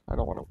 well, I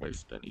don't want to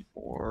waste any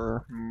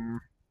more.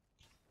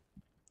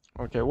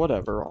 Okay,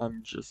 whatever.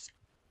 I'm just.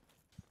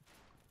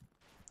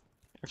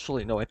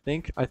 Actually, no. I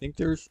think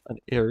there's an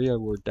area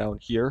where down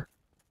here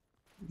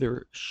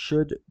there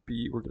should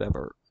be. We're gonna have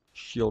our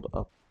shield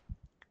up.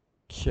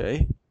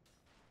 Okay.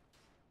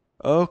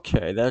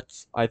 Okay,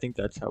 I think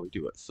that's how we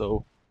do it.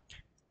 So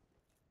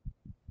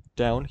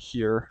down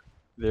here,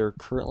 they're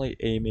currently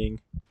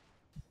aiming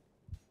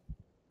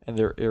and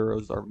their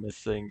arrows are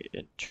missing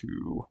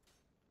into,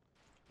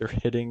 they're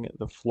hitting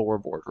the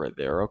floorboard right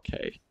there.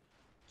 Okay.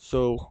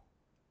 So,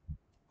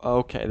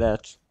 okay,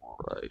 that's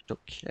right.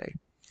 Okay.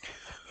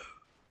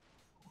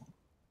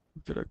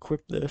 We're gonna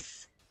equip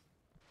this,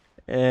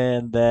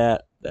 and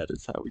that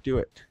is how we do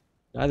it.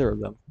 Neither of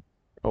them.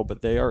 Oh,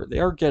 but they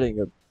are getting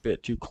a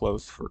bit too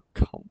close for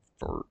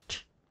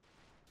comfort.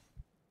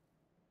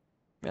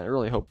 Man, I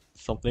really hope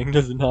something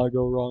does not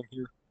go wrong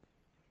here.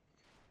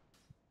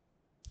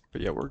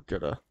 But yeah, we're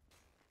gonna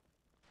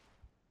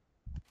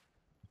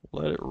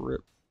let it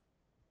rip.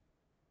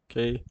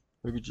 Okay,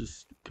 maybe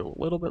just go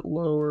a little bit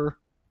lower.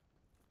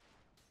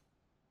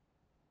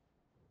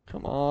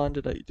 Come on,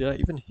 did I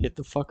even hit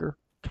the fucker?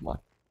 Come on.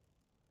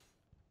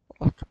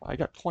 Oh, come on. I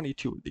got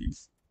 22 of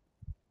these.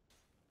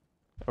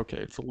 Okay,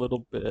 it's a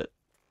little bit.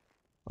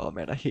 Oh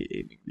man, I hate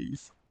aiming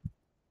these.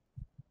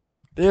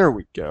 There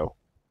we go.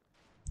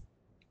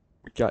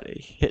 We got a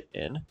hit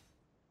in.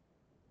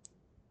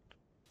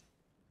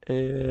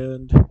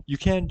 And you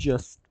can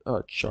just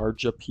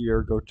charge up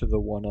here, go to the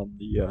one on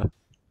the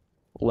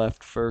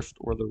left first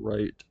or the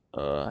right.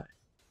 And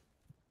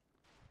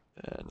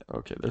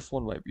okay, this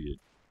one might be a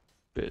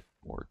bit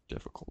more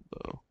difficult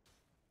though.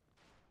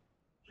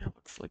 Yeah,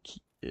 looks like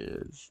he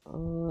is.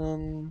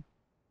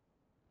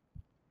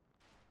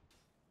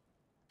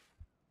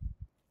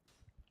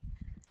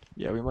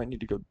 Yeah, we might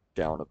need to go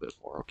down a bit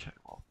more. Okay,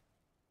 well,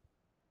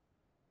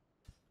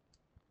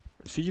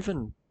 is he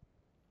even?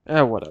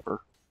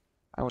 Whatever.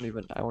 I won't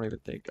even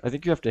think. I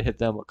think you have to hit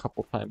them a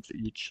couple times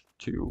each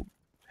to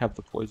have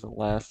the poison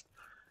last.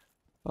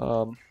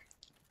 Um,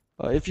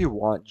 if you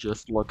want,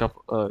 just look up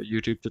a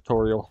YouTube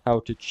tutorial, how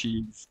to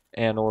cheese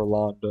Anor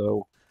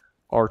Londo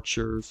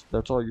archers.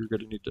 That's all you're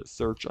gonna need to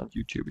search on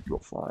YouTube and you'll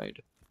find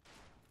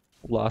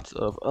lots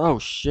of, oh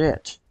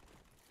shit.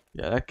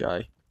 Yeah, that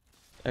guy.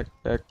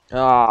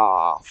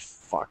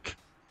 Fuck.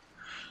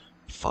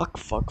 Fuck,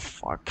 fuck,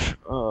 fuck.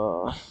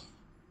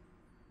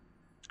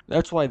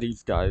 That's why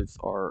these guys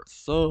are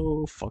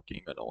so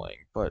fucking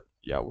annoying. But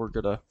yeah, we're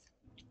gonna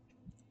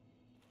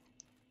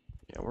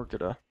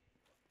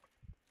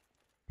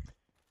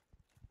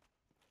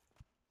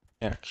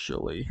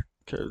actually,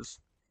 because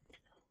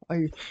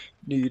I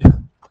need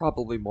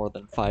probably more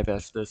than 5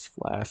 Estus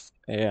flask,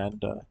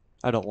 and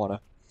I don't want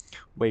to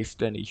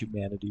waste any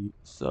humanity.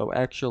 So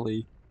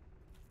actually,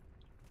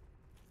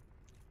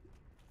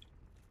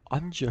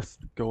 I'm just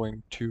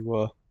going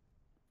to,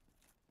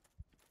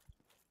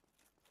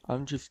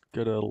 I'm just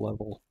gonna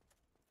level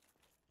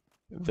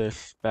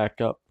this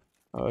back up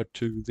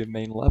to the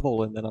main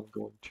level, and then I'm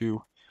going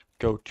to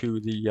go to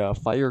the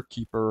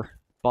Firekeeper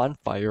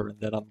bonfire, and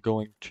then I'm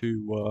going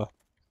to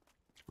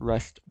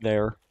rest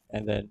there,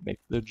 and then make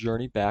the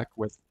journey back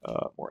with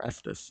more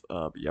Estus.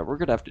 But yeah, we're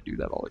gonna have to do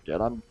that all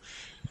again.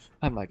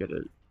 I'm not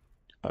gonna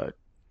uh,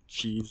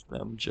 cheese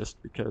them just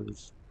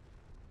because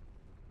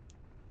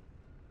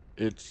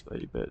it's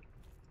a bit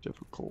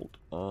difficult.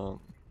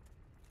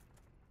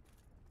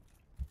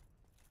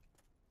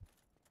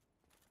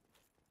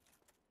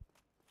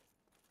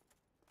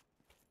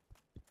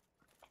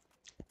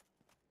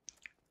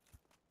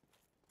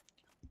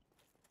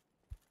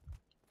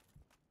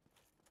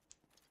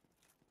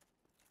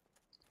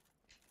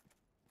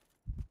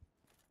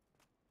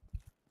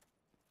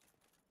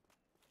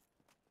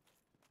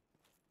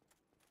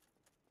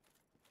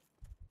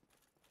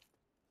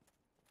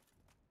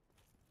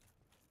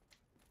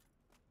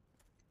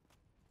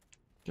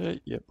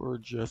 Okay, yep, we're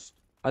just.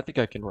 I think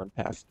I can run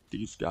past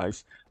these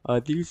guys.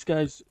 These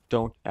guys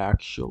don't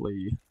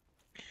actually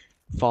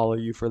follow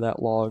you for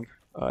that long.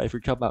 If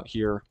we come out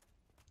here,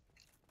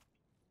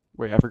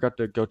 wait, I forgot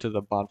to go to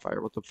the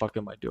bonfire. What the fuck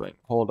am I doing?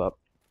 Hold up.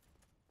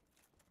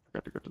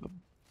 Forgot to go to the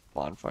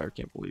bonfire.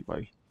 Can't believe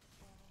I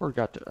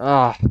forgot to.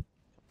 Come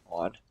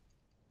on.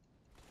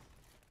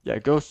 Yeah,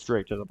 go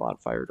straight to the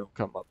bonfire. Don't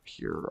come up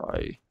here.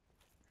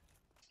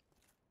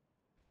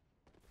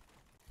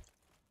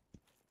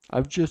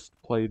 I've just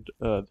played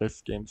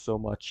this game so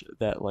much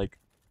that like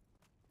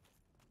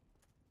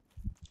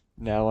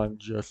now I'm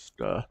just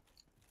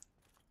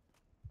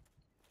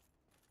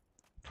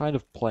kind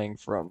of playing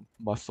from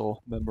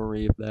muscle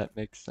memory, if that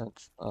makes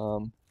sense. Yeah,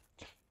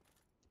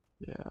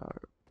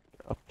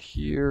 up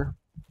here.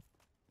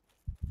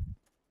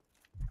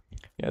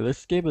 Yeah,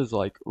 this game is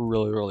like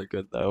really, really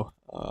good though.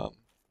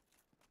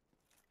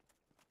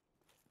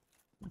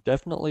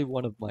 Definitely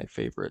one of my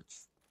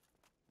favorites.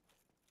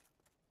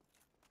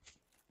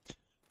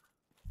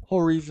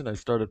 Whole reason I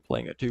started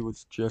playing it too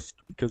was just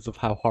because of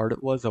how hard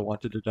it was. I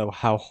wanted to know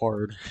how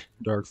hard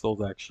Dark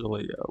Souls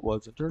actually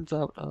was. It turns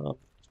out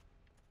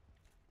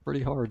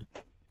pretty hard.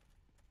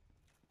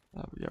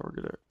 Yeah, we're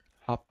gonna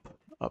hop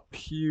up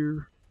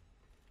here.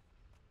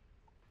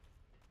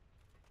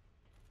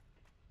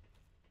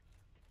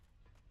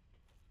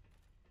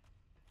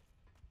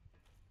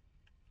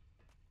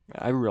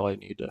 I really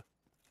need to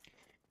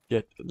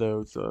get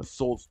those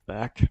souls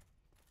back.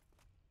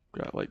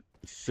 Got like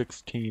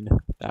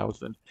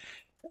 16,000.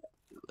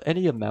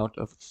 Any amount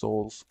of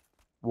souls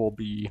will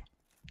be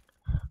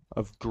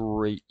of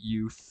great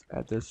use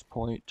at this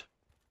point,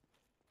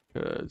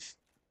 because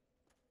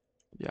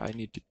yeah, I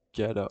need to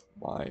get up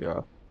my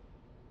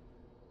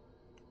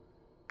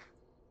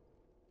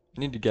I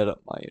need to get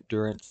up my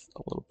endurance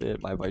a little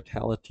bit, my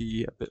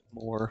vitality a bit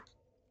more.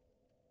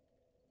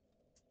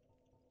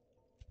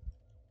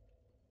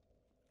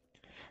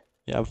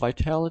 Yeah,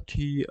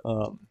 vitality,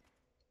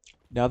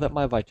 now that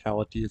my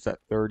vitality is at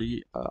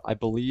 30, I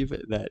believe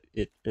that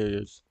it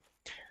is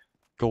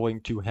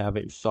going to have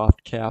a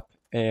soft cap,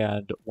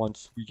 and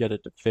once we get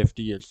it to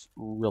 50, it's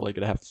really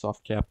going to have a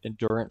soft cap.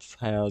 Endurance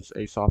has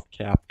a soft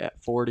cap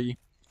at 40,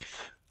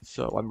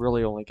 so I'm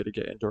really only going to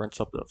get endurance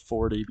up to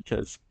 40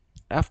 because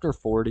after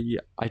 40,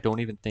 I don't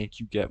even think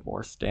you get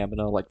more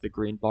stamina like the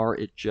green bar.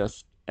 It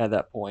just, at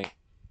that point,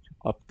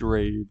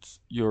 upgrades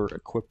your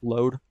equip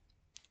load,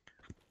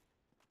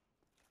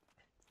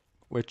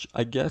 which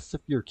I guess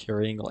if you're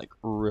carrying like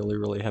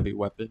really heavy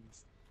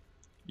weapons,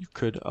 you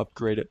could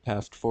upgrade it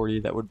past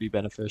 40. That would be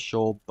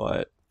beneficial,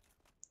 but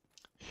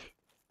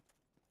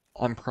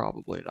I'm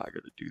probably not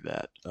going to do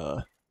that.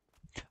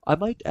 I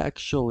might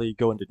actually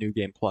go into New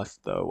Game Plus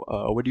though.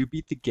 When you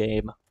beat the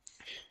game,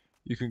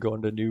 you can go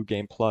into New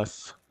Game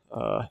Plus.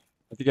 I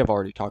think I've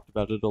already talked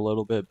about it a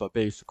little bit, but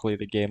basically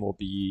the game will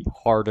be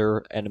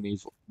harder,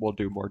 enemies will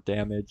do more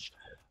damage,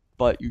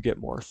 but you get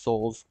more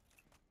souls.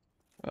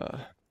 Uh,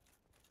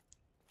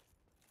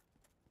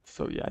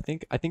 so yeah,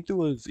 I think there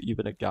was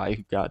even a guy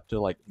who got to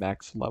like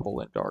max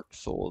level in Dark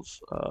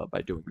Souls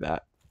by doing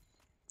that,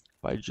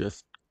 by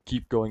just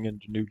keep going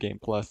into New Game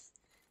Plus.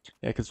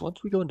 Yeah, because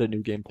once we go into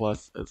New Game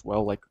Plus as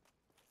well, like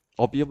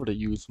I'll be able to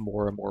use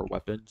more and more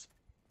weapons.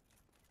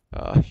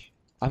 Uh,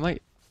 I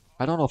might,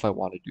 I don't know if I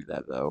want to do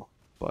that though,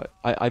 but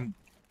I'm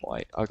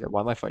like, okay,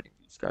 why am I fighting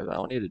these guys? I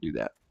don't need to do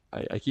that.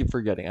 I keep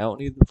forgetting. I don't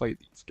need to fight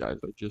these guys.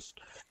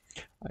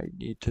 I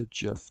need to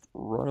just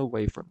run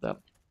away from them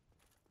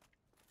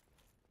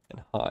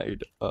and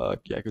hide.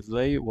 Yeah, because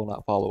they will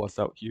not follow us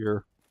out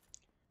here.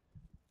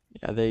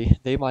 Yeah,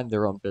 they mind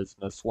their own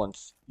business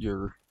once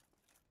you're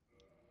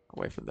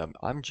away from them.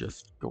 I'm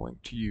just going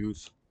to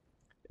use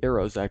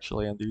arrows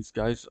actually on these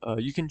guys.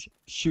 You can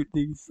shoot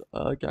these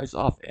guys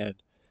off, and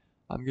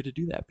I'm gonna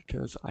do that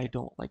because I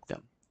don't like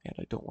them and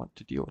I don't want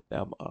to deal with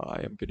them.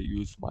 I am gonna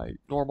use my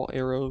normal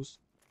arrows.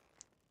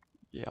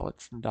 Yeah,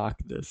 let's knock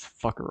this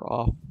fucker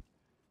off.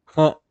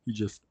 Huh, he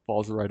just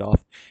falls right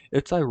off.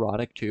 It's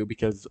ironic too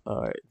because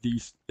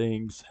these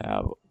things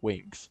have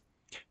wings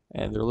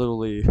and they're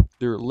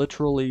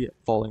literally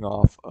falling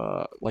off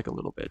like a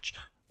little bitch.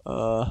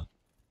 Uh,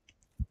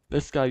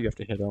 this guy you have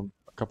to hit him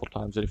a couple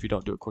times, and if you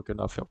don't do it quick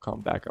enough, he'll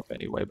come back up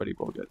anyway. But he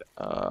will get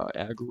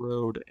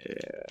aggroed.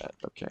 And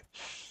okay,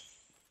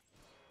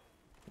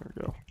 there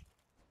we go.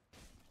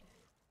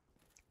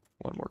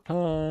 One more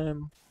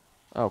time.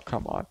 Oh,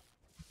 come on.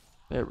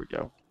 There we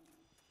go.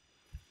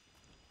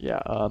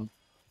 Yeah,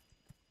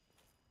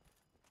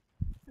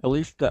 at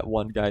least that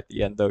one guy at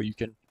the end, though, you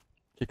can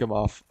kick him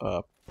off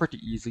pretty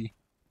easy.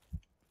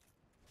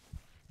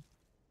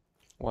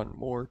 One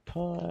more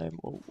time.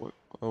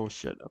 Oh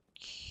shit.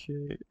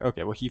 Okay.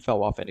 Okay, well, he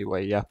fell off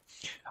anyway, yeah.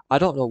 I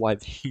don't know why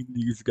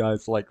these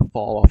guys, like,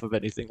 fall off of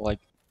anything. Like,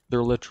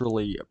 they're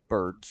literally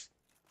birds.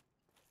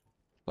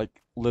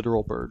 Like,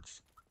 literal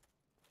birds.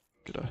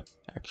 Gonna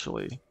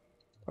actually...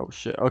 Oh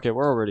shit. Okay,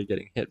 we're already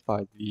getting hit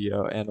by the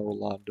Anor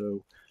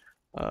Londo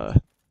uh,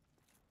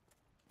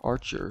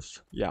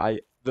 archers. Yeah,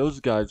 those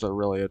guys are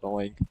really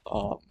annoying.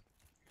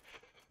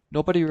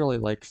 Nobody really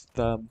likes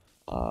them.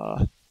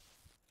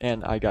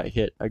 And I got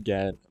hit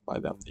again by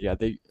them. Yeah,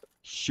 they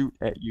shoot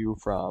at you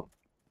from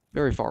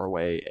very far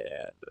away,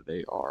 and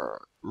they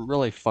are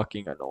really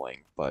fucking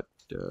annoying. But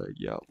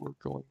yeah, we're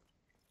going.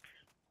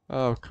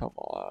 Oh, come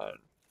on.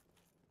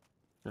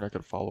 You're not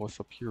gonna follow us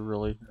up here,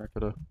 really? You're not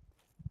gonna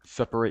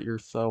separate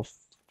yourself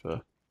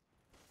to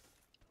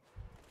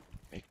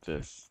make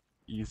this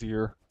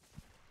easier?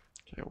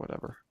 Okay,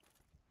 whatever.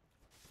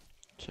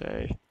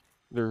 Okay.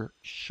 There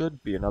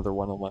should be another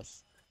one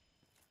unless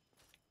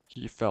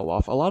he fell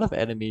off. A lot of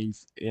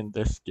enemies in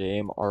this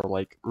game are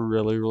like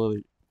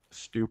really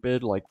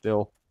stupid. Like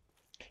they'll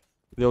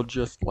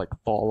just like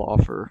fall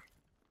off, or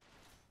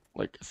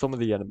like some of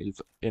the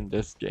enemies in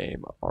this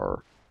game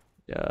are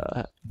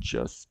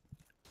just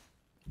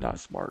not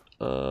smart.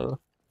 I'm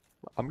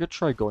gonna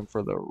try going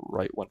for the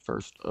right one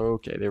first.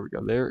 Okay, there we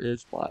go. There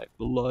is my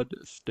blood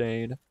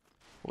stain.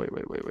 Wait,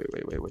 no.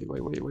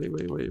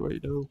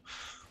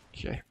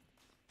 Okay.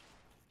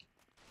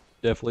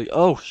 Definitely.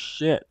 Oh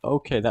shit.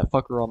 Okay, that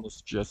fucker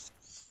almost just.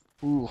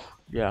 Ooh,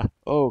 yeah.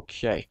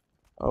 Okay.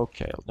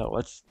 Okay. No,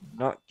 let's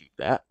not do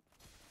that.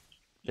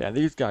 Yeah,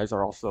 these guys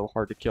are also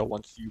hard to kill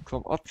once you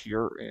come up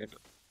here, and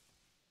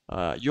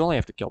you only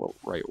have to kill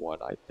the right one,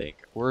 I think.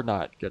 We're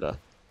not gonna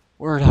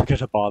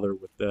bother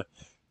with the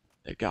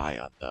guy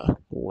on the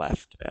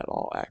left at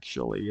all,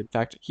 actually. In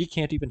fact, he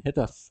can't even hit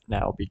us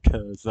now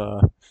because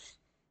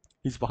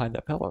he's behind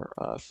that pillar.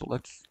 So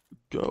let's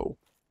go.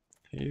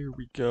 Here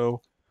we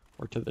go.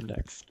 Or to the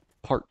next.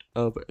 part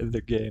of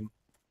the game.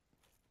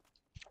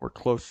 We're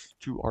close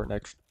to our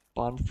next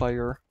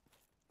bonfire,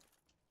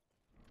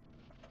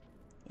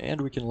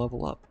 and we can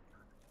level up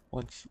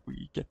once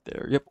we get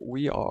there. Yep,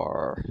 we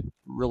are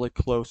really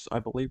close. I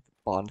believe the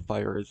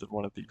bonfire is in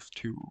one of these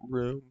two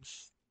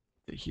rooms.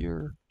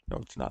 Here? No,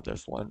 it's not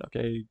this one.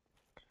 Okay,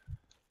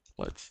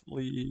 let's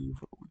leave.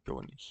 We go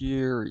in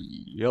here.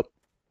 Yep.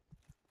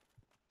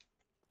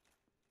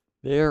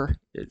 There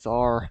is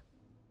our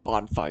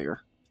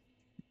bonfire.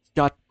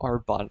 Got our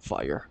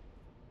bonfire.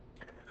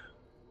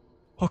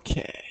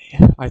 Okay,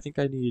 I think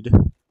I need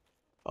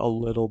a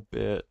little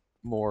bit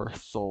more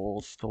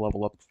souls to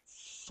level up,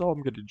 so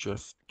I'm gonna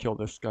just kill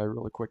this guy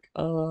really quick.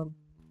 Go.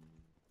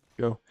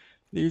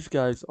 These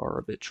guys are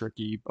a bit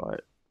tricky,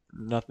 but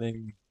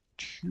nothing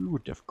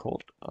too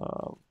difficult.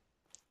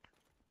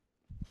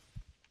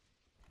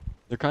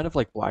 They're kind of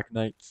like Black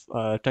Knights.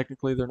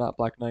 Technically they're not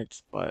Black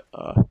Knights, but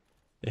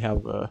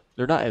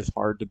they're not as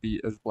hard to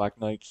beat as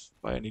Black Knights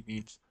by any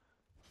means.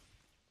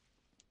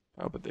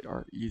 But they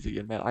are easy,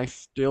 and man, I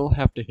still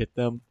have to hit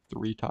them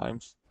 3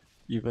 times,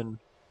 even.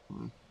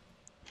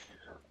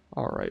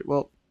 All right,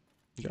 well,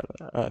 you got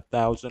a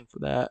 1,000 for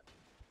that.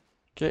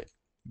 Okay,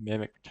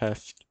 mimic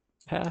test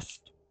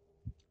passed.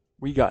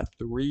 We got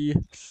 3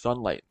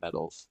 sunlight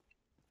medals.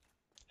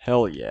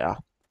 Hell yeah.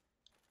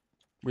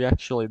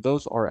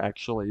 Those are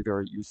actually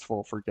very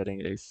useful for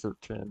getting a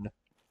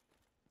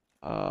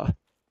uh,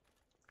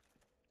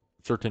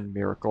 certain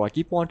miracle. I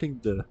keep wanting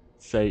to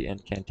say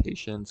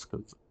incantations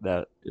because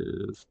that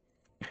is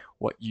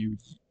what you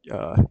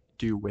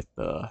do with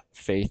the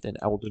faith in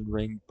Elden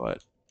Ring,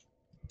 but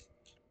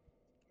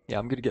yeah,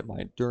 I'm gonna get my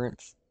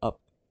endurance up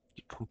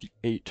to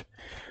 28.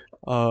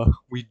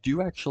 We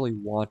do actually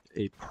want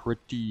a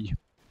pretty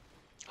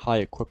high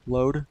equip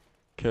load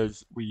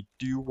because we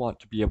do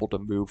want to be able to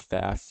move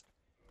fast,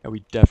 and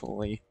we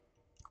definitely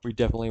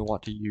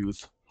want to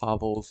use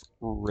Havel's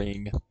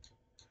ring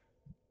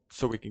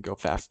so we can go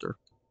faster.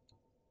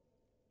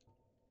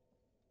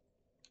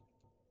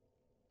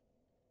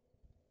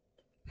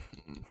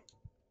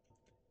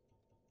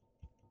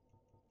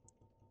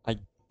 I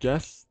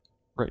guess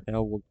right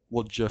now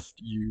we'll just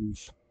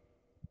use.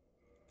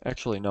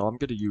 Actually, no, I'm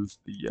gonna use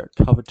the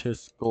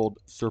covetous gold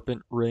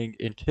serpent ring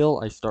until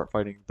I start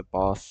fighting the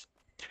boss.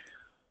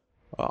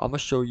 I'm gonna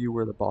show you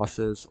where the boss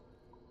is.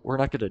 We're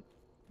not gonna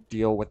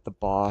deal with the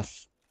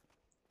boss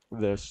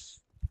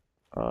this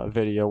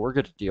video. We're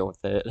gonna deal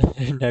with it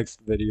in next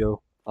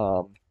video.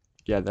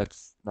 Yeah,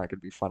 that's not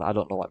gonna be fun. I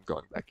don't know why I'm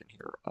going back in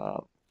here.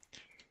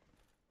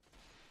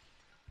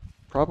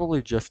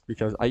 Probably just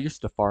because I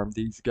used to farm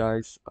these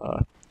guys.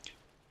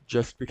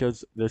 Just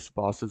because this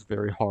boss is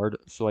very hard,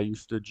 so I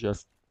used to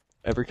just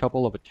every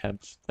couple of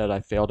attempts that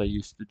I failed, I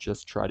used to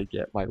just try to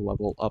get my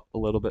level up a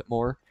little bit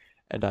more,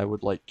 and I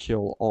would like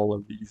kill all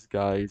of these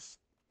guys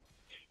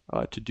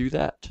to do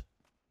that.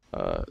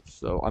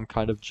 So I'm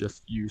kind of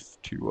just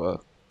used to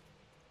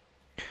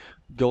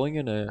going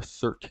in a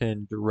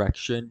certain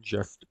direction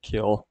just to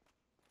kill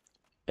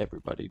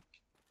everybody.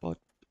 But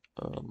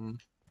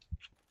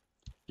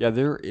yeah,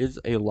 there is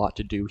a lot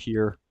to do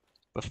here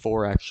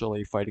before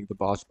actually fighting the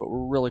boss, but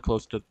we're really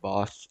close to the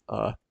boss.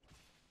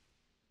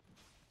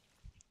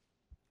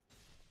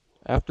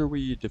 After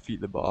we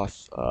defeat the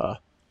boss,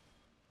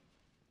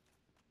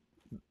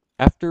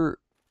 after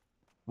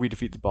we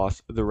defeat the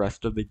boss, the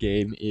rest of the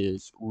game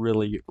is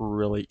really,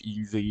 really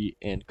easy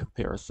in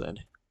comparison.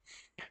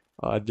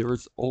 There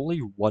is only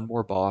one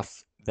more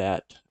boss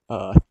that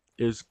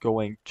is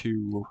going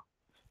to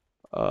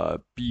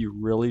be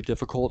really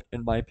difficult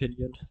in my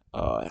opinion.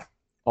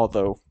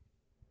 Although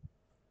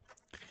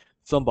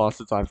some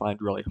bosses I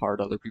find really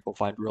hard, other people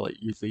find really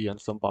easy, and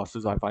some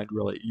bosses I find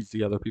really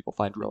easy, other people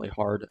find really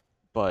hard.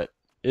 But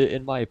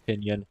in my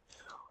opinion,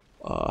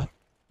 uh,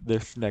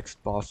 this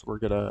next boss we're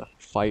gonna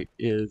fight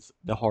is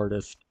the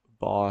hardest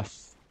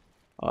boss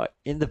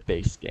in the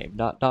base game.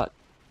 Not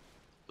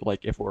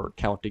like if we're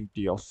counting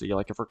DLC.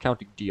 Like if we're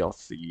counting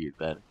DLC,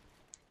 then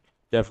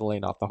definitely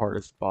not the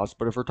hardest boss.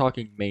 But if we're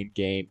talking main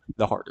game,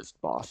 the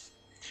hardest boss,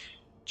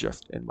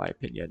 just in my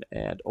opinion.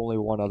 And only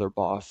one other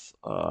boss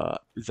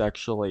is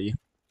actually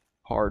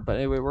hard. But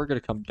anyway, we're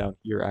gonna come down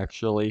here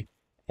actually,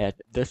 and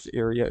this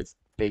area is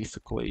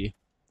basically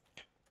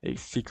a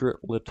secret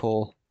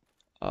little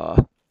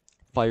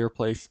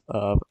fireplace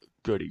of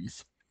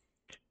goodies.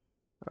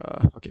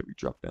 Okay, we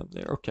drop down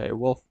there. Okay,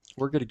 well,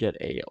 we're gonna get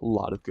a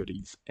lot of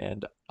goodies,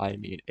 and I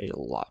mean a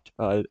lot.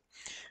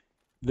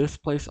 This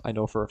place, I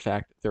know for a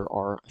fact there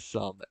are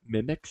some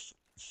mimics,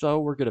 so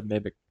we're gonna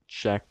mimic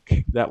check.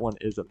 That one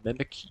is a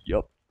mimic.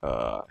 Yup.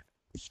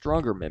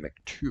 Stronger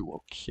mimic too.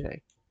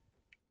 Okay.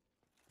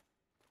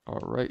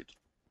 All right.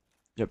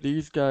 Yep.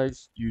 These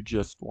guys, you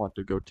just want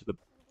to go to the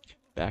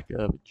back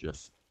of.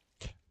 Just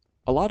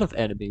a lot of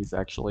enemies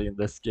actually in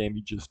this game.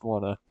 You just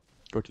want to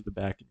go to the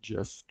back and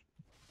just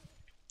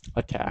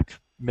attack.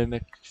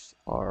 Mimics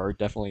are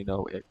definitely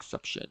no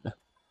exception.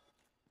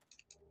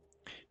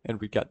 And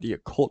we got the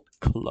Occult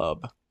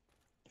Club.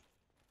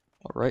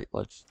 Alright,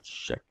 let's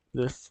check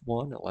this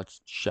one.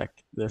 Let's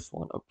check this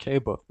one. Okay,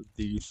 both of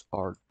these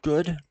are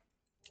good.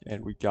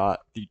 And we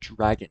got the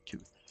Dragon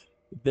Tooth.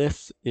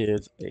 This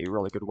is a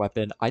really good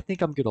weapon. I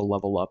think I'm gonna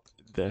level up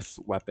this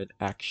weapon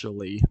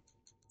actually.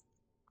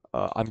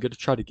 I'm gonna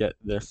try to get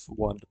this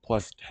one to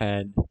plus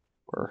 10,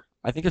 or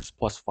I think it's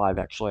plus 5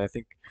 actually. I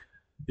think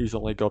these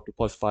only go up to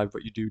plus 5,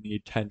 but you do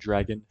need 10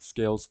 dragon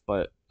scales,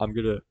 but I'm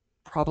gonna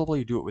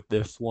probably do it with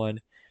this one.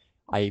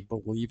 I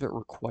believe it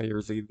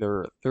requires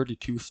either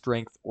 32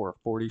 strength or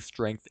 40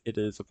 strength. It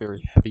is a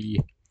very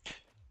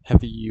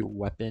heavy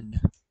weapon.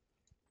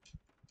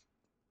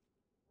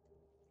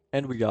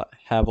 And we got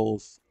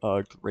Havel's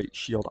Great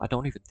Shield. I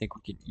don't even think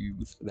we can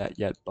use that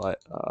yet,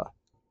 but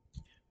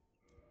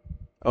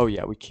oh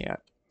yeah, we can't.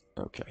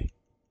 Okay.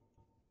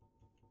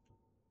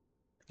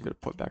 I'm gonna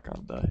put back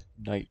on the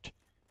Knight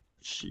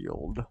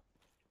Shield.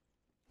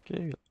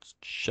 Okay, let's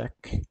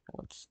check.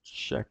 Let's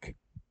check.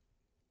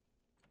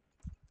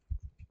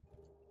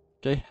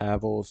 Okay,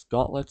 Havel's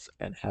gauntlets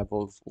and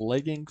Havel's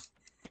leggings.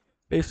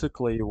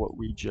 Basically, what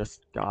we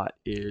just got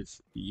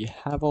is the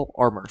Havel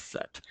armor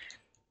set.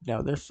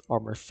 Now, this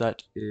armor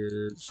set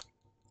is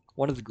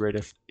one of the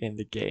greatest in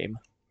the game.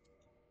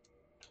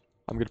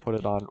 I'm gonna put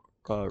it on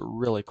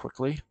really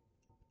quickly.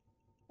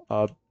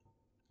 Uh,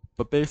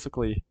 but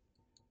basically,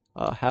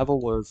 Havel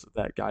was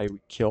that guy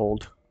we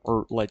killed,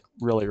 or like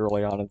really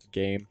early on in the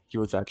game. He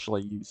was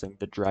actually using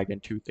the Dragon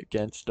Tooth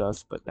against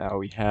us, but now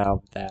we have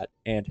that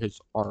and his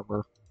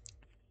armor.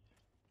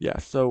 Yeah,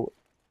 so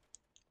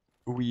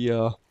we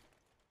uh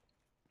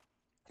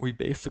we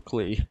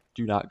basically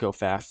do not go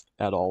fast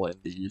at all in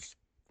these,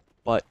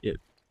 but it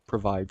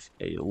provides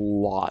a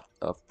lot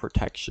of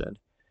protection.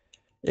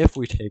 If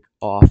we take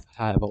off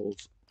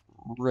Havel's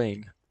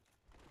ring,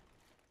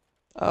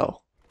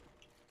 oh,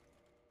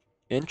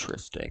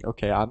 interesting.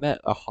 Okay, I'm at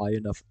a high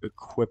enough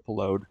equip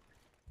load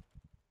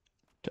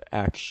to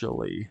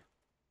actually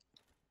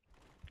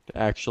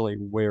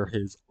wear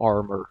his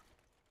armor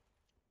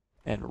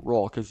and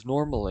roll, because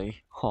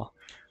normally,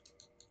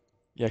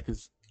 yeah,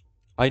 because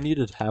I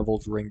needed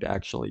Havel's ring to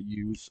actually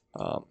use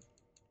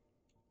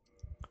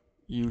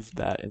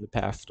that in the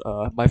past.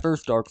 My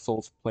first Dark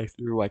Souls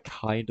playthrough, I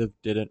kind of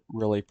didn't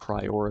really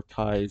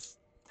prioritize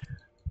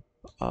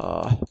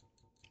uh,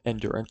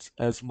 endurance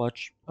as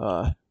much,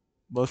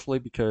 mostly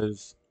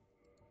because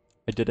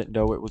I didn't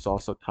know it was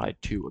also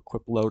tied to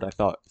equip load. I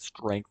thought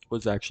strength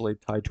was actually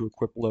tied to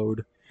equip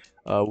load,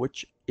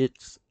 which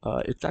it's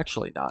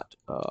actually not.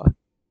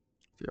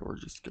 Yeah, we're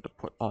just gonna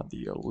put on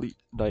the Elite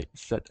Knight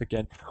set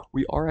again.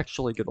 We are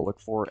actually gonna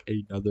look for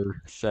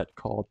another set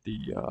called the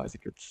I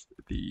think it's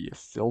the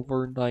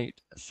Silver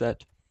Knight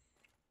set.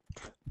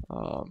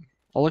 Um,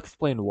 I'll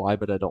explain why,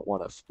 but I don't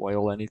want to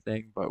spoil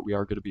anything. But we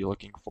are going to be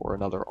looking for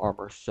another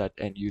armor set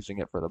and using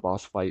it for the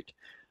boss fight.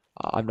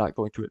 I'm not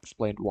going to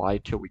explain why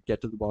till we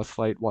get to the boss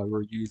fight, why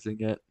we're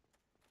using it.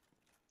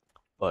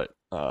 But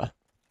I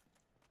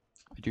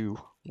do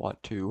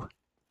want to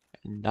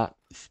not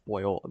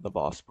spoil the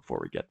boss before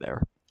we get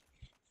there.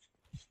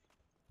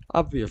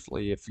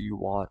 Obviously, if you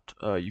want,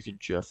 you can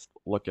just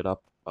look it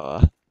up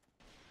on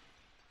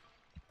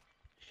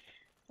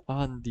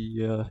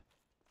the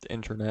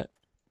internet.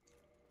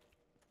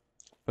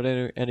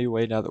 But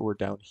anyway, now that we're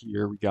down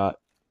here, we got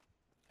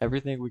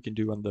everything we can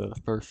do on the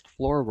first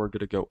floor. We're going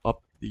to go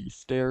up the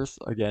stairs.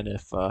 Again,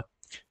 if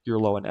you're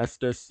low on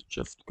Estus,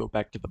 just go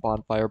back to the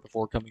bonfire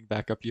before coming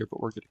back up here. But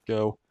we're going to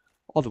go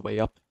all the way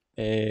up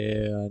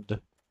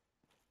and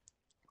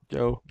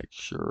go. Make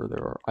sure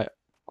there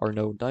are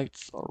no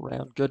knights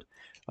around. Good.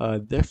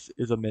 This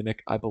is a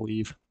mimic, I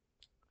believe.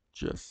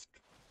 Just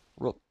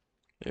roll.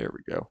 There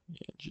we go.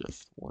 And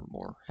just one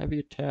more heavy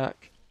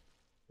attack.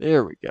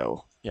 There we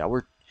go. Yeah,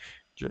 we're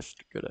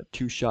just gonna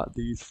two-shot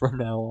these from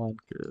now on,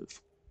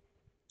 because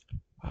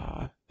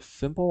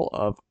symbol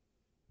of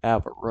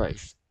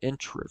avarice.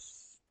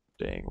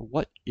 Interesting.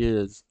 What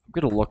is? I'm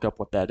gonna look up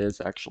what that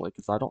is actually,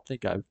 because I don't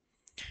think I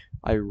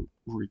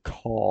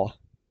recall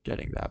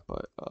getting that.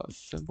 But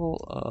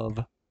symbol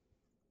of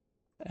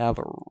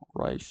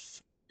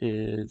avarice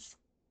is.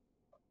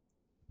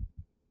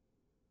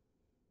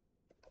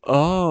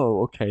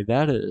 Oh, okay.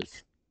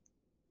 That's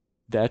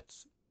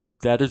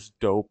that is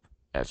dope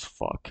as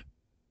fuck.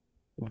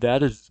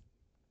 That is.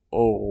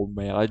 Oh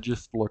man, I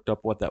just looked up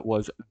what that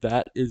was.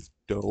 That is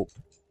dope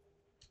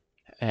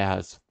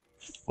as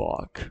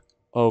fuck.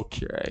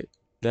 Okay.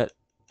 That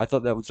I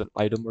thought that was an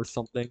item or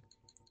something.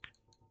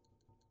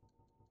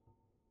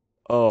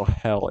 Oh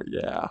hell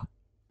yeah.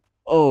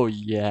 Oh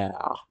yeah.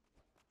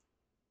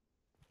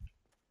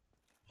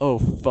 Oh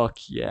fuck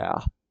yeah.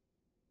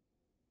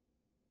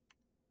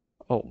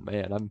 Oh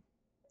man, I'm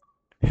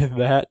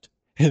that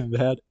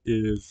that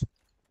is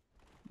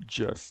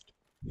just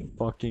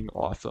fucking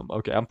awesome.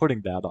 Okay, I'm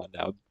putting that on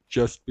now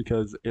just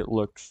because it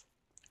looks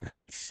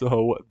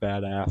so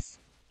badass.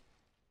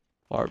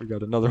 Alright, we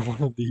got another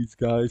one of these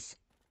guys.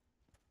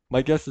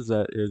 My guess is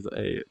that is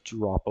a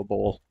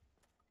droppable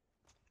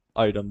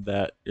item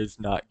that is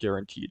not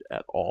guaranteed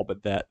at all,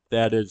 but that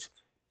is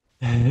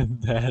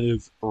that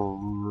is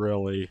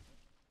really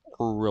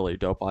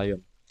dope. I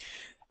am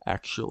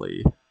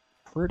actually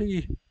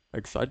pretty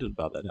excited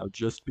about that now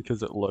just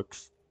because it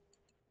looks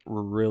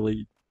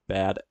really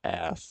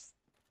badass.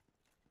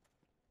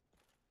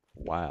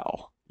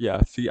 Wow.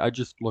 Yeah, see, I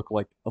just look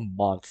like a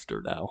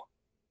monster now.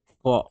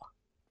 Oh,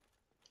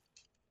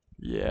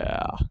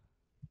 yeah.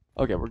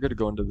 Okay, we're gonna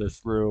go into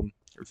this room.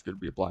 There's gonna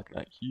be a Black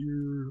Knight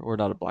here, or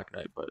not a Black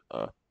Knight, but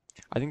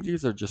I think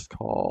these are just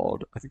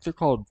called, I think they're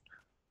called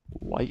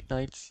White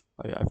Knights.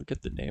 I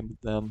forget the name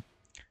of them,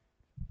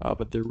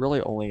 but they're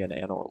really only an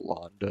Anor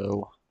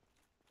Londo.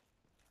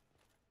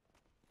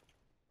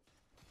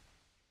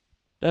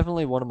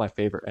 Definitely one of my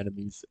favorite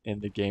enemies in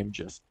the game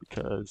just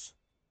because,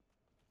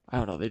 I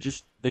don't know,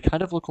 they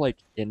kind of look like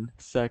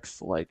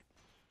insects, like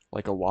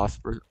a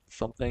wasp or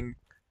something,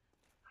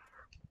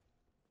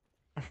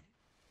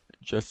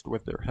 just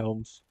with their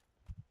helms.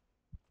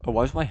 Oh,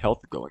 why is my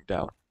health going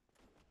down?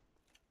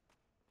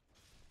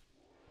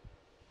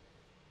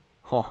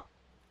 Huh.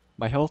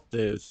 My health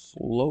is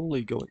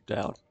slowly going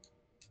down.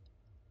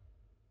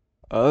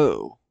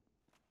 Oh,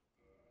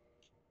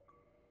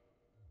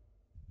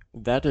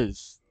 that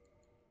is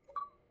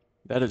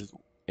that is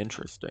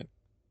interesting.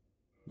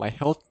 My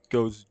health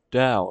goes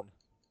down.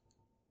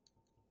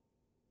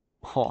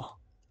 Huh.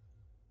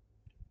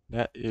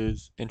 That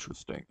is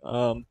interesting.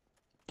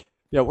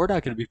 Yeah, we're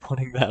not gonna be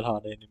putting that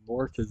on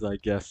anymore because I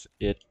guess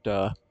it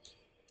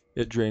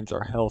drains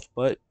our health,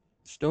 but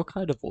still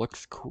kind of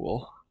looks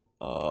cool.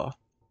 Uh,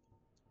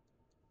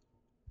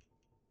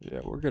 yeah,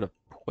 we're gonna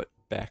put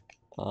back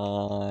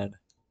on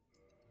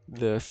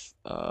this.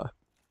 But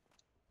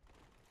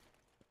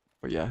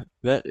yeah,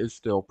 that is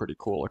still pretty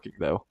cool looking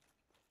though.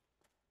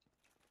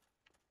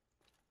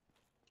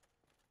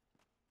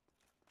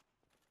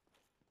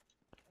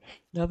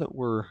 Now that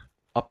we're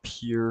up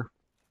here,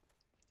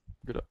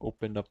 I'm gonna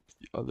open up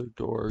the other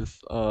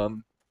doors.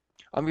 I'm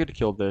gonna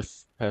kill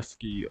this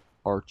pesky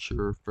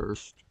archer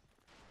first.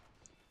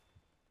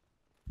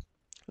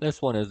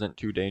 This one isn't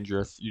too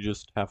dangerous. You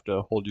just have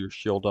to hold your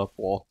shield up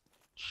while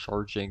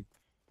charging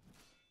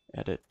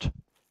at it.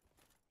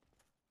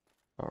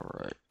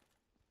 Alright.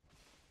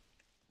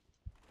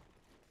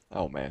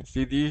 Oh man,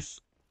 see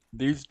these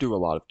do a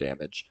lot of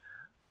damage.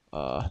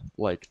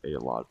 Like a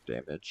lot of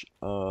damage.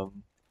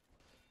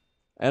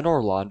 And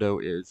Orlando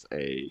is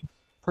a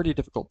pretty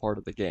difficult part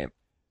of the game.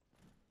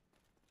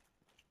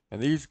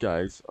 And these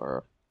guys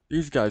are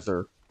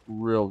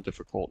real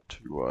difficult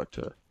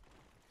to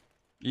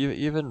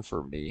even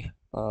for me.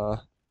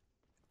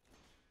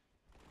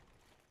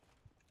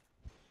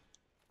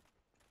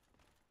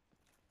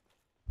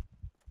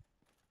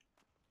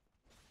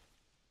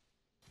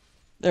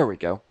 There we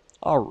go.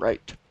 All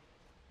right.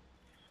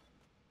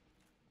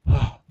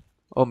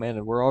 Oh man,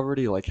 and we're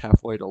already like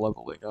halfway to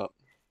leveling up.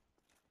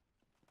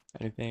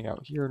 Anything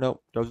out here?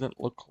 Nope, doesn't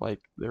look like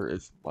there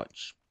is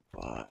much,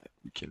 but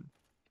we can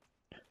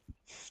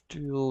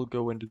still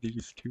go into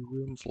these two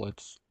rooms.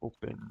 Let's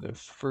open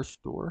this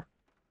first door.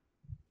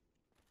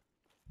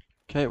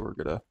 Okay, we're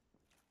gonna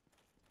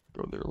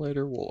go there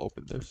later. We'll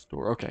open this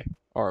door. Okay.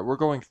 All right, we're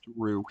going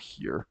through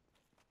here.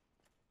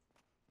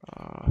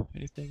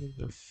 Anything in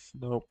this?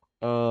 Nope.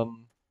 All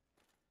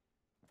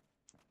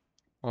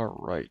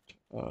right.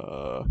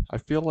 I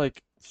feel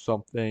like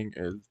something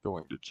is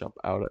going to jump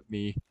out at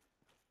me.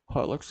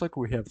 It looks like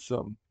we have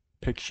some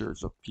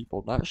pictures of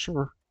people. Not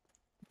sure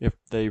if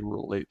they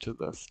relate to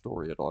the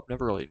story at all. I've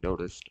never really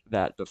noticed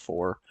that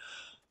before.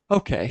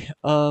 Okay.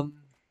 I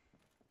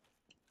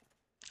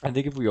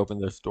think if we open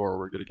this door,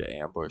 we're gonna get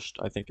ambushed.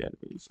 I think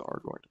enemies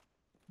are going to.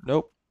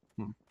 Nope.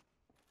 Hmm.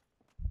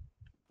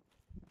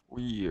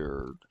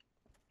 Weird.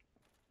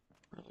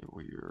 Really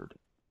weird.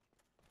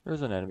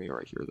 There's an enemy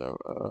right here,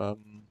 though.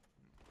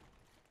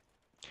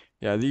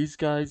 Yeah, these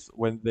guys,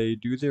 when they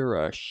do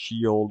their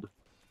shield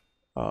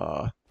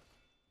uh,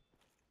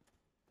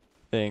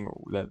 thing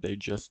that they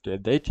just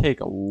did, they take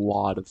a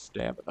lot of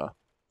stamina.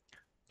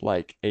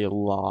 Like, a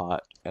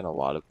lot and a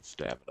lot of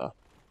stamina.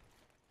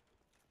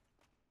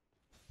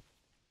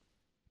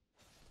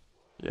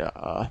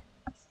 Yeah,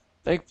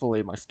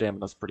 thankfully my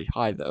stamina's pretty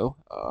high, though.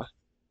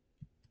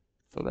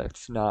 So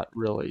that's not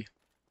really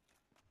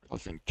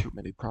causing too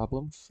many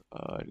problems.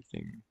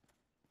 Anything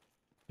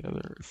the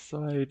other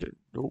side?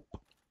 Nope.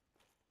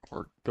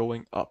 We're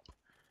going up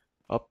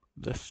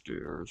the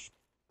stairs.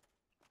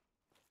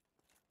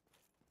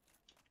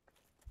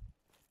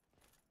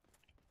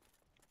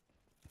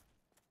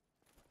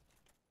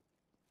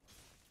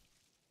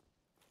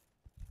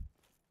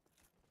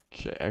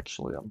 Okay,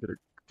 actually, I'm gonna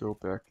go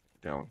back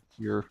down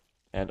here.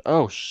 And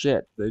oh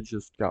shit, they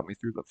just got me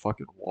through the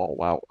fucking wall.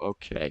 Wow,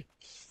 okay.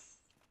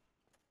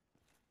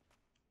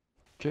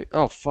 Okay,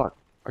 oh fuck.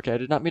 Okay, I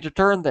did not mean to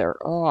turn there.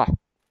 Ah.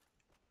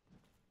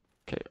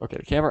 Okay,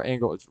 the camera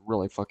angle is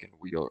really fucking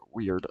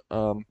weird.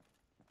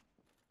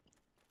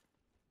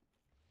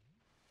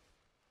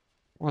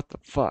 What the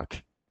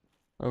fuck?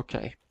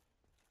 Okay.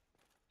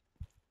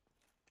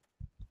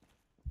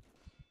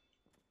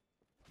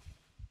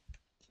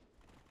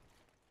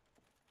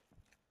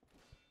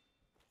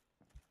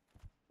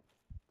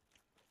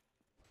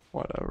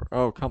 Whatever.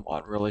 Oh, come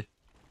on, really?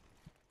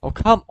 Oh,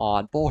 come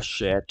on,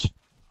 bullshit.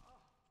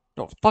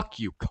 No, fuck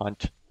you,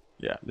 cunt.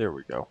 Yeah, there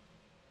we go.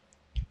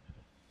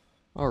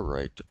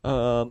 Alright,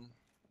 we're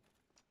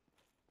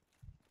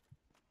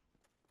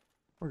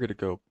gonna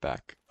go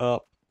back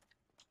up.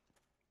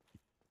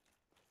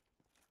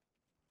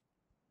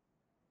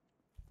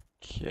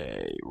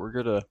 Okay, we're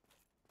gonna...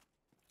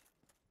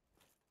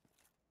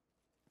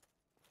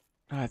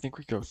 I think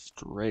we go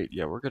straight.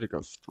 Yeah, we're gonna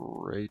go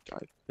straight,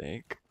 I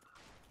think.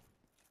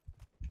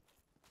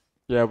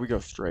 Yeah, we go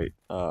straight.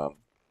 We're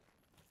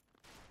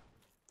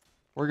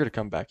gonna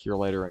come back here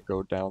later and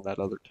go down that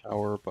other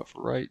tower, but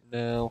for right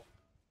now...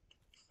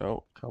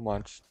 Oh, come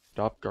on,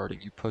 stop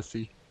guarding, you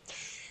pussy.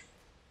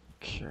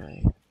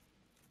 Okay.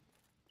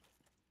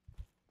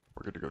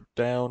 We're gonna go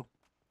down.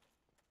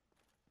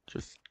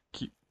 Just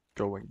keep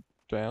going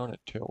down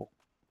until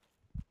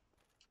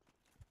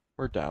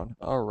we're down.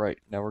 Alright,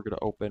 now we're gonna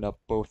open up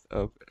both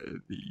of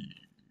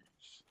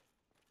these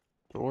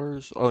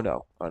doors. Oh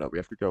no, we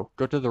have to go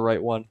to the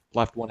right one.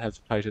 Left one has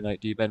a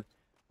Titanite demon.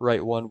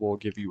 Right one will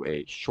give you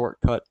a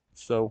shortcut,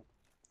 so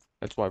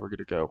that's why we're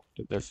gonna go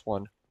to this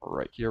one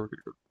right here. We're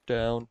gonna go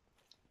down.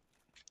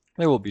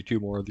 There will be two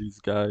more of these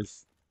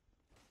guys.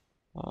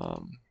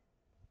 Um,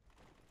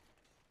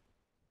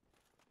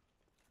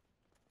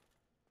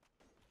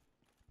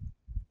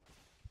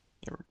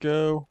 there we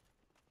go.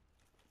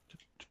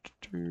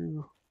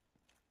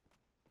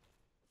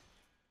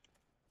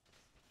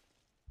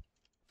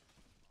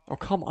 Oh,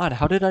 come on.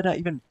 How did I not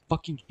even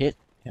fucking hit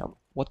him?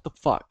 What the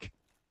fuck?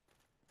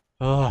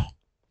 Ugh.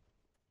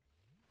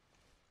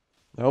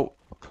 Nope.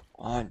 Oh, come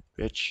on,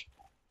 bitch.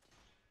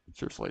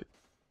 Seriously.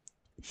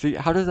 See,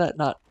 how does that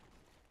not...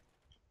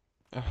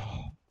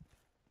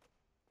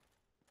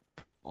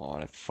 Oh,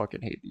 I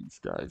fucking hate these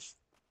guys.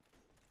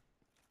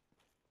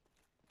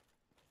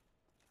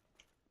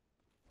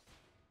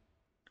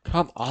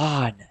 Come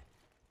on.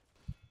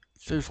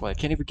 Seriously, I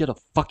can't even get a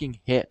fucking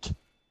hit.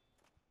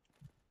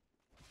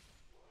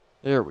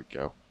 There we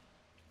go.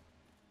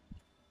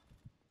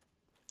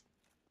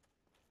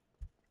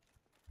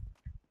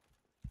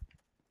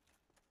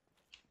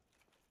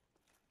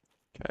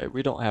 Okay,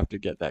 we don't have to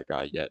get that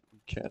guy yet.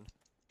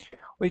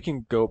 We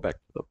can go back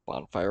to the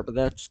bonfire, but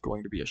that's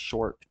going to be a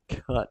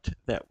shortcut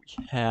that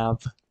we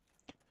have.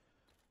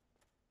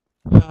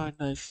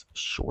 Nice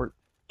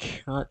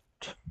shortcut.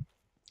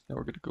 Now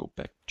we're gonna go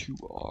back to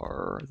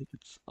I think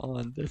it's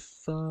on this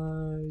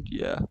side.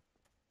 Yeah.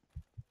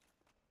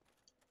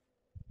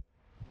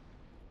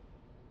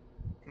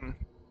 Hmm.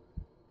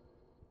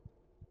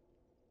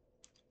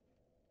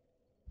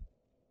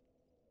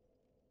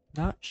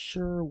 Not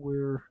sure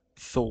where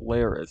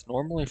Solaire is.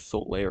 Normally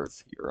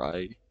Solaire's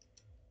here.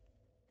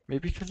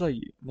 Maybe because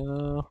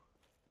no.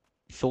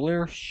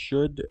 Solaire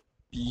should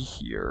be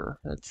here.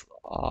 That's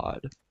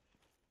odd.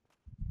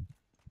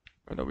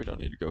 Oh no, we don't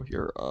need to go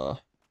here.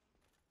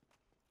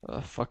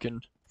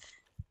 Fucking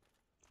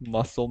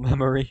muscle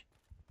memory.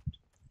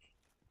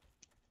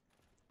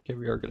 Okay,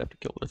 we are gonna have to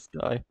kill this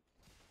guy.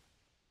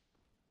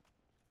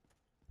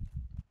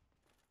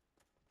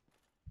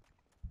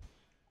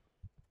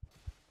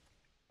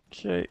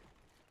 Okay.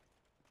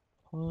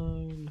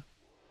 Fine.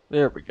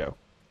 There we go.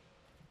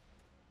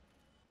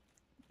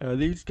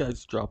 These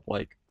guys drop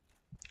like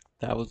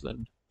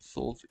 1,000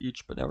 souls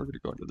each, but now we're gonna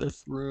go into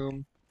this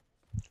room.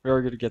 We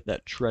are gonna get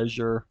that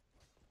treasure.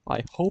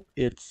 I hope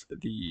it's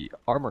the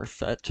armor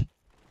set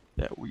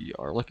that we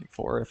are looking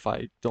for. If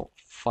I don't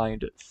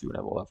find it soon,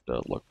 I will have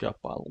to look up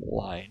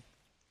online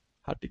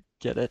how to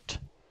get it.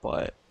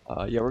 But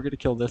yeah, we're gonna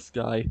kill this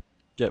guy,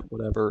 get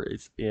whatever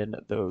is in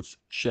those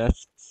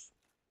chests.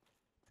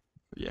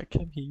 But yeah,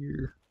 come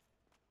here.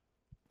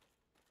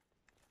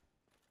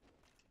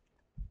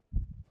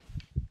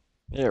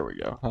 There we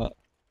go, huh?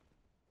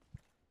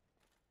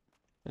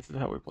 This is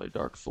how we play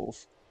Dark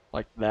Souls.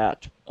 Like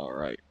that.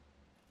 Alright.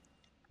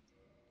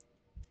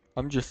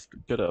 I'm just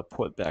gonna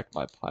put back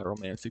my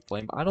pyromancy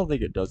flame. I don't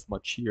think it does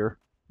much here.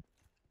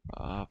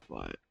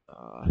 But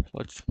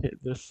let's hit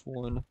this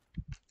one.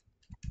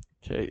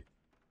 Okay.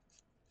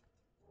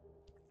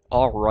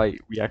 Alright,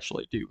 we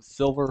actually do.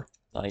 Silver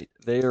Knight.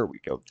 There we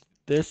go.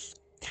 This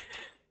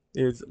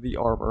is the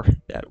armor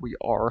that we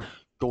are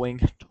going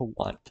to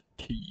want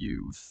to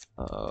use.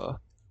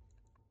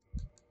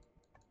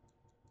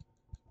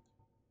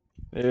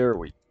 There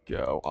we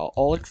go.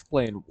 I'll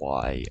explain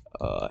why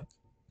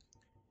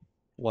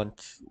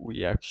once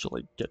we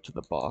actually get to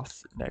the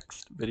boss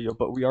next video,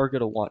 but we are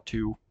going to want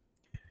to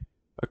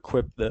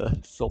equip the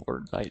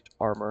Silver Knight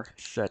armor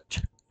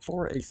set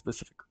for a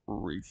specific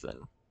reason.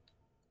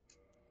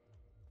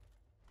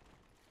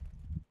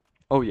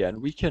 Oh yeah,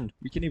 and we can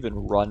even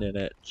run in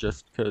it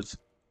just because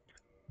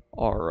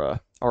our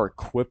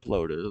equip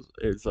load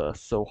is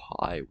so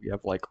high. We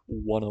have like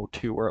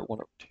 102. We're at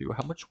 102.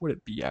 How much would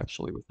it be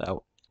actually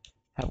without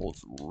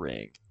Havel's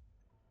ring?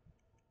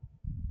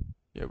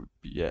 Yeah, it would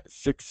be at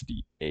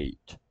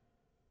 68.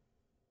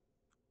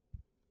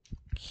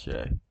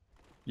 Okay.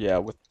 Yeah,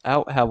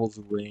 without Havel's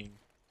ring,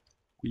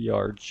 we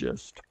are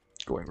just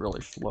going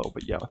really slow.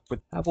 But yeah,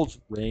 with Havel's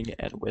Ring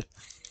and with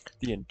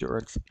the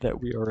endurance that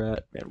we are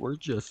at, man, we're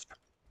just,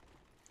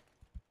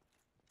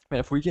 man,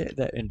 if we get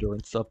that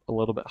endurance up a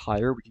little bit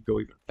higher, we can go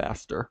even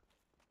faster.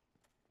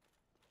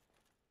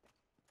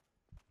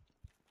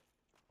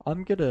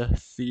 I'm gonna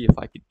see if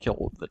I can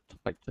kill the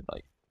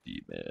Titanite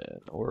demon,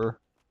 or,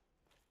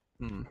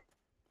 hmm.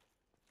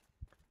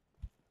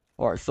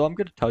 Alright, so I'm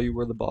gonna tell you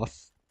where the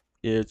boss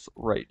is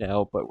right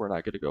now, but we're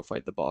not gonna go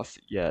fight the boss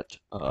yet.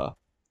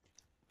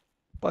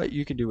 But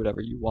you can do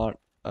whatever you want.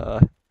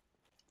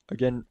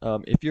 Again,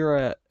 if you're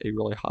at a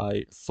really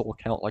high soul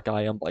count like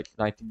I am, like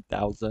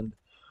 19,000,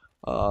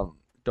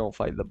 don't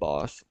fight the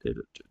boss. It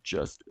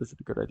just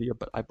isn't a good idea.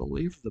 But I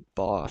believe the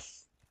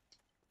boss,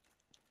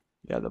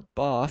 yeah, the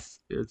boss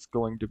is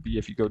going to be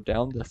if you go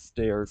down the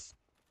stairs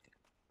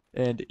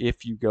and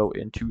if you go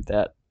into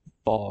that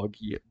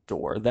foggy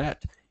door.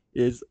 That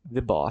is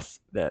the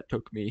boss that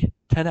took me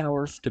 10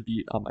 hours to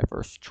beat on my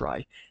first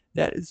try.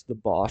 That is the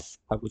boss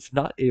I was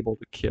not able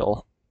to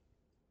kill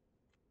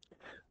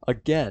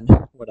again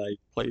when I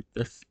played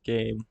this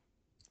game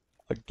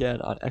again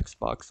on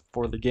Xbox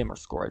for the gamer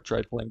score. I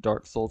tried playing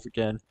Dark Souls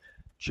again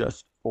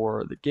just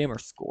for the gamer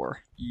score.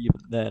 Even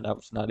then, I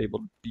was not able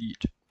to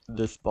beat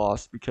this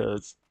boss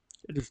because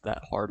it is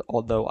that hard.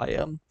 Although I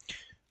am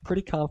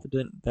pretty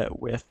confident that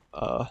with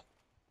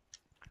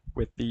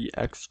the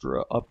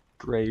extra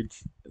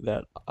upgrades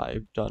that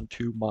I've done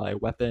to my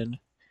weapon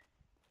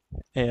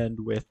and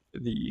with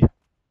the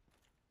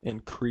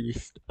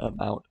increased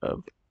amount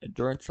of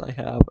endurance I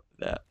have,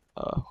 that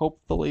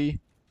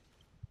hopefully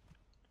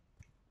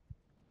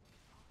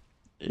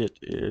it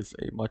is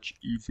a much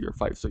easier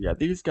fight. So yeah,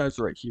 these guys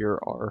right here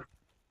are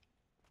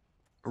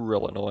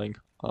real annoying.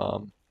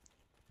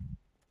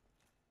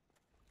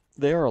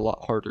 They are a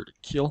lot harder to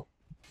kill.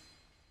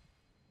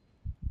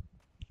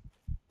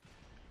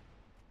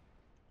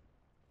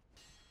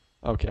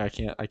 Okay,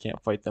 I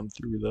can't fight them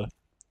through the.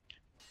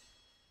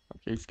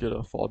 Okay, he's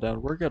gonna fall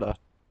down. We're gonna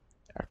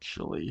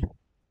actually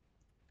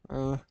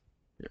yeah,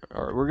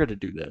 all right, we're gonna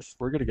do this.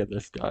 We're gonna get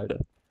this guy to.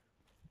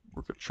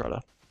 We're gonna try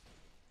to.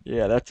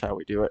 Yeah, that's how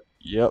we do it.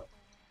 Yep,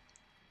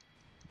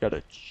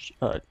 gotta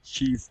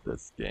cheese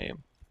this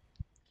game.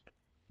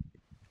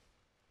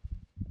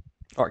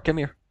 All right, come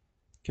here,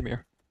 come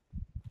here.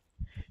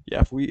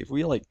 Yeah, if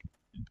we like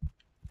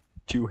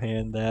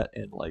two-hand that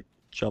and like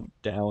jump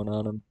down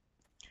on him,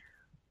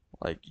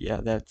 like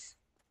yeah, that's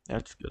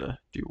gonna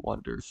do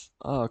wonders.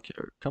 Okay,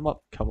 come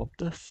up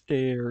the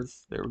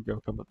stairs. There we go.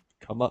 Come up,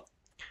 come up.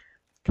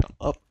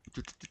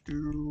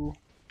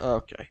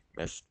 Okay,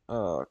 missed.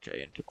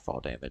 Okay, and took fall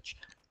damage.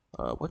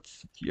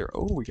 What's here?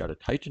 Oh, we got a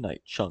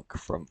Titanite chunk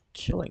from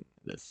killing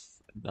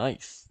this.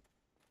 Nice.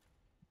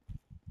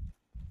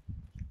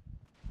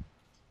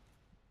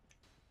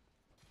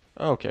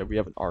 Okay, we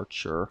have an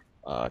archer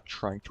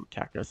trying to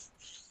attack us.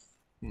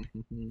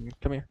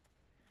 Come here.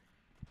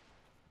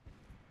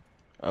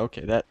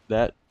 Okay,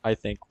 that I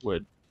think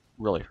would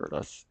really hurt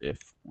us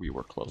if we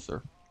were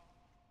closer.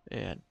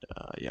 And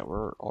yeah,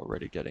 we're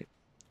already getting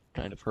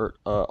kind of hurt.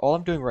 All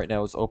I'm doing right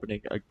now is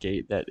opening a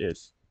gate that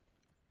is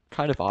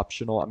kind of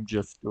optional. I'm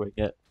just doing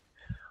it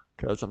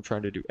because I'm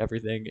trying to do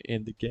everything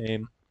in the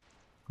game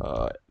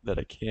that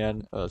I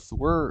can. So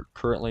we're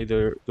currently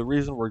the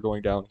reason we're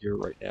going down here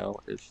right now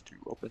is to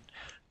open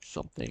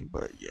something.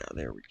 But yeah,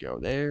 there we go.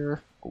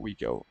 There we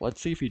go.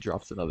 Let's see if he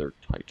drops another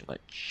Titanite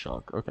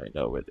chunk. Okay,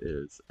 no, it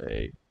is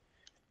a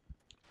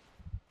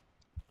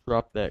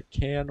drop that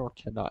can or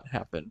cannot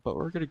happen. But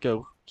we're gonna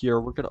go here.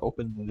 We're gonna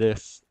open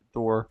this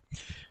door.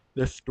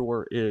 This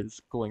door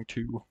is going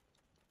to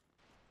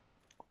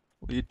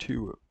lead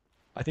to.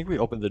 I think we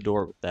opened the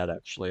door with that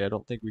actually. I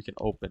don't think we can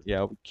open.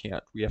 Yeah, we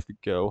can't. We have to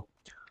go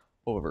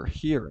over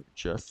here and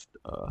just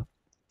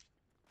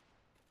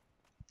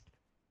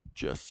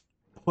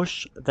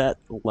push that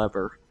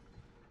lever.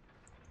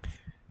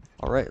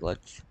 All right,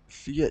 let's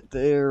see it.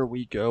 There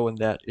we go, and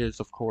that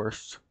is of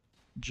course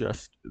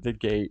just the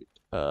gate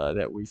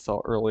that we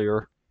saw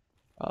earlier.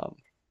 Um,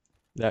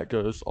 that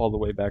goes all the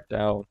way back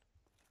down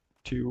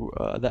to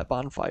that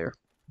bonfire.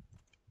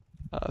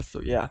 So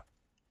yeah.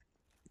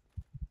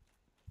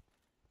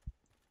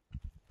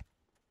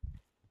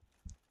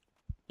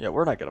 Yeah,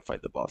 we're not gonna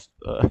fight the boss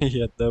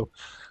yet though.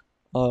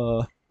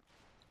 Uh,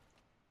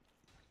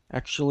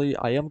 Actually,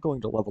 I am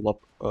going to level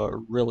up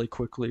really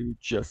quickly.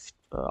 Just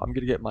I'm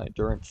gonna get my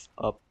endurance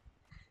up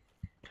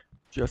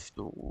just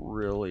to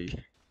really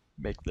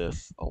make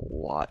this a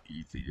lot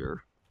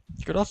easier.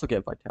 You could also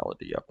get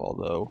vitality up,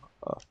 although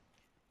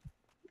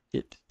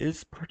it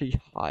is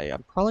pretty high.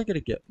 I'm probably gonna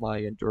get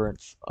my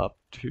endurance up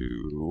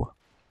to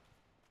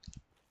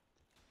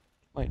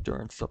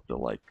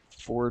like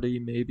 40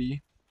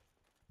 maybe,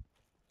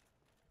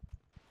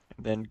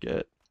 and then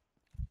get.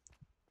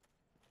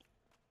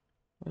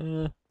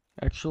 Uh,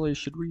 Actually,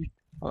 should we?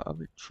 Let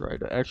me try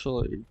to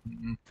actually.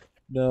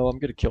 No, I'm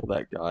gonna kill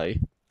that guy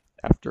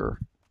after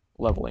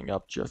leveling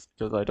up just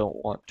because I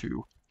don't want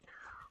to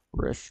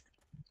risk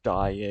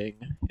dying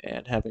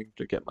and having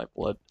to get my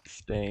blood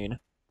stain.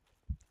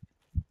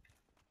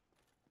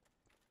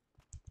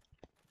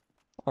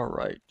 All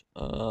right.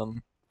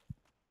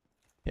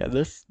 Yeah,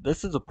 this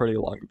is a pretty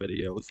long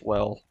video as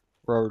well.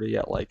 We're already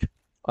at like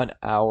an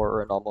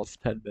hour and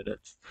almost 10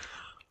 minutes.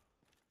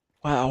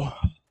 Wow.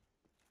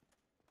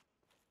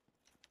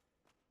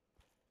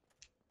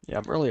 Yeah,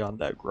 I'm really on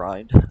that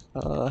grind.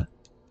 Uh,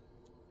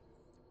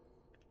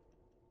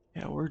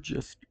 yeah, we're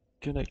just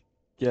gonna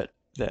get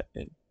that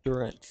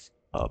endurance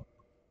up.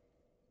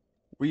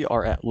 We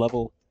are at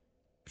level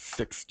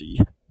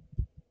 60.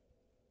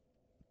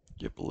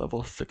 Yep,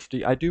 level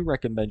 60. I do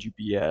recommend you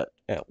be at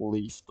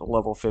least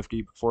level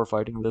 50 before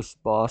fighting this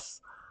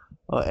boss.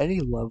 Any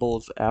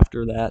levels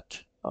after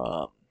that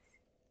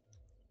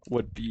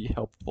would be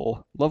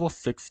helpful. Level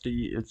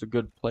 60 is a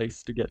good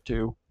place to get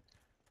to.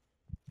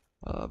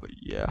 But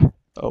yeah.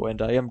 Oh,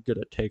 and I am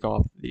gonna take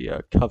off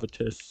the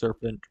covetous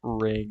serpent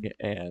ring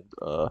and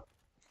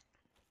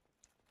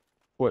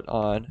put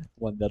on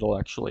one that'll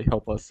actually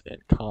help us in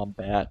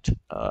combat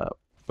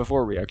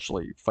before we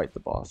actually fight the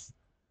boss.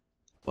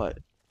 But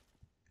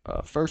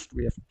first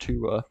we have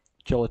to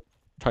kill a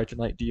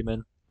Titanite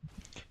demon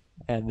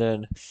and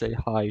then say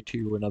hi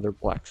to another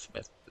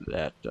blacksmith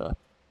that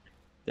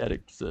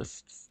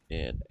exists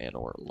in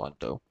Anor,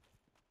 Londo.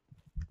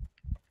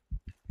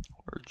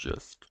 We're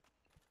just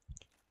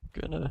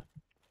gonna.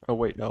 Oh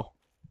wait, no,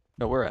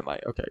 no. Where am I?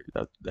 Okay,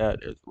 that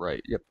is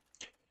right. Yep.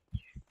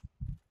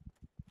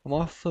 I'm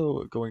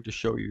also going to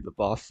show you the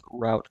boss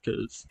route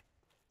because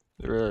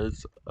there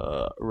is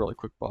a really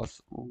quick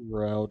boss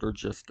route or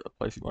just a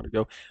place you want to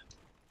go.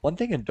 One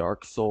thing in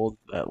Dark Souls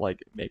that like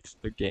makes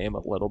the game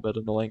a little bit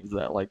annoying is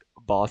that like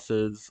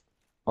bosses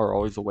are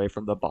always away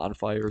from the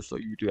bonfire, so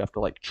you do have to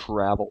like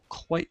travel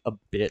quite a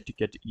bit to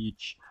get to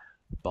each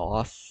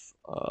boss.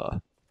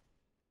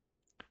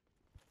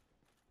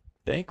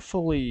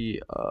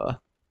 Thankfully,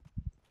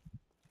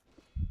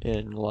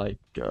 in like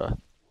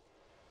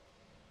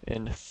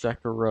in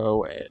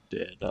Sekiro and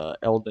in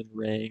Elden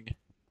Ring,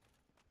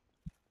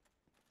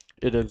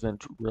 it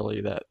isn't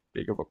really that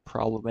big of a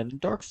problem. And in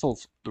Dark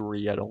Souls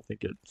 3, I don't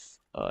think it's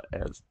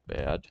as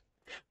bad.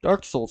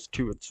 Dark Souls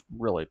 2, it's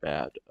really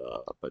bad,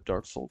 but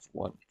Dark Souls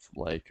 1, it's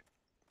like,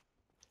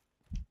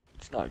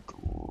 it's not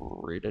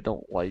great. I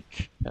don't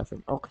like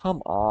having. Oh,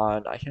 come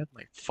on. I had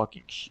my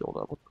fucking shield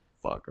up. What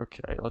the fuck?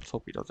 Okay, let's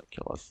hope he doesn't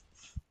kill us.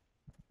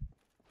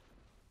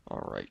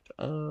 Alright,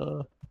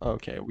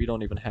 okay, we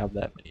don't even have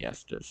that many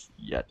Estus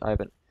yet. I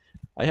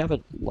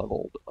haven't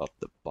leveled up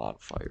the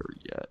bonfire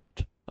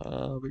yet.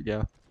 But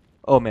yeah.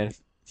 Oh man,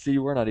 see,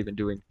 we're not even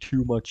doing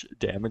too much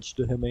damage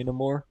to him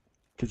anymore,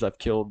 because I've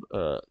killed,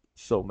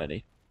 so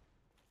many.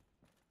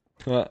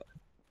 Uh,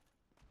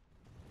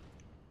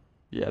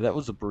 yeah, that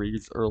was a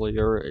breeze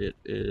earlier. It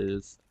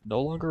is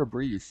no longer a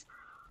breeze.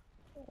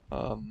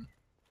 Um,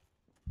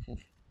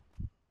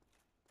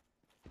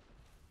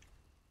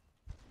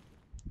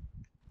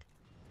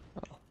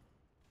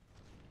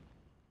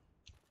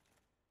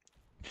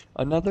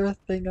 Another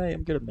thing I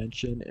am going to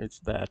mention is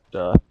that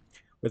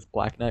with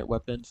Black Knight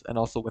weapons and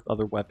also with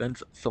other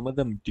weapons, some of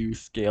them do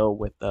scale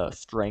with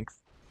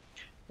strength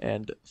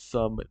and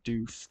some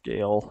do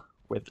scale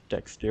with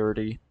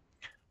dexterity.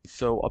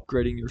 So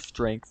upgrading your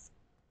strength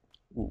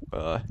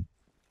uh,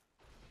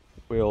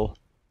 will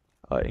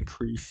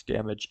increase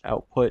damage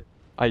output.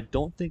 I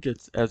don't think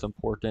it's as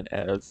important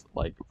as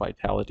like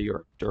vitality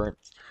or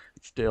endurance.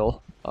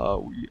 Still,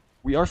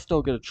 we are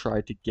still going to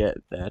try to get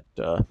that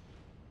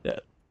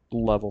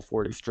level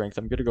 40 strength.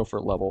 I'm gonna go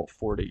for level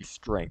 40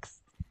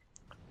 strength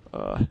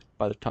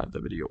by the time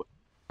the video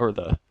or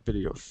the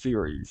video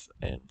series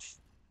ends.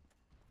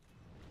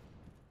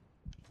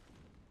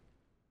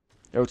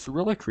 What's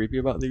really creepy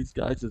about these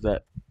guys is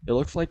that it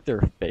looks like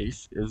their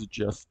face is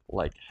just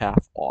like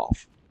half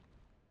off.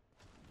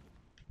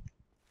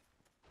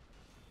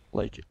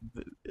 Like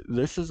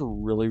this is a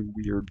really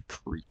weird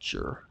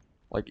creature.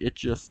 Like it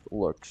just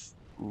looks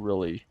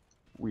really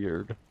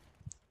weird.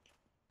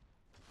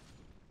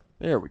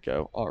 There we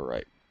go. All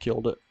right,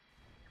 killed it.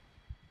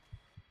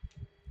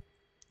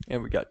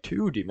 And we got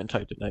two demon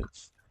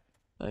titanites.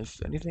 Nice.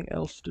 Anything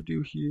else to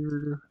do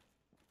here?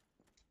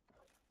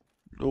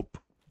 Nope.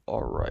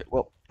 Alright,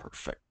 well,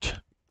 perfect.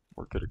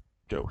 We're gonna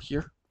go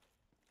here.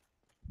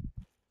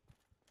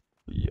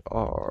 We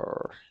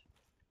are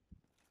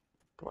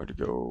going to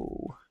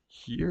go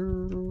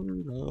here.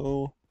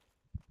 No.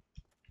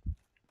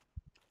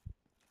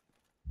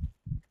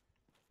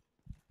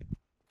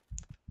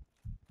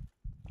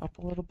 Up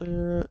a little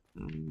bit.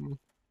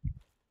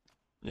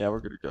 Yeah, we're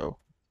gonna go.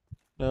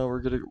 No,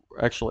 we're gonna.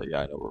 Actually,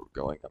 yeah, I know where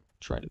we're going. I'm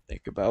trying to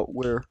think about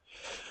where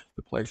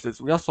the place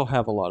is. We also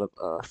have a lot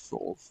of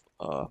souls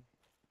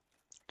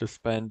to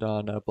spend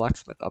on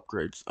blacksmith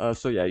upgrades.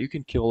 So yeah, you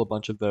can kill a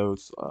bunch of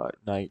those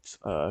knights.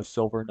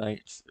 Silver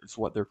knights is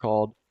what they're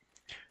called.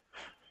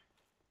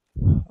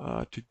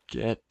 To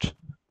get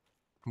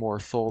more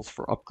souls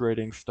for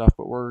upgrading stuff,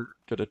 but we're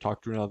gonna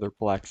talk to another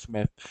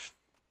blacksmith.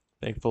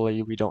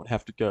 Thankfully, we don't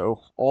have to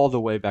go all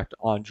the way back to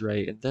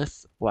Andre, and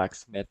this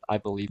blacksmith, I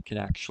believe, can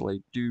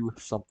actually do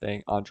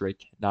something Andre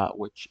cannot,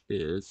 which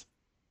is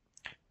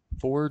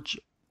forge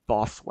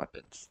boss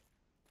weapons.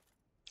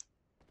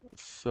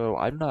 So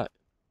I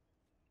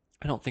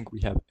don't think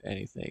we have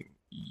anything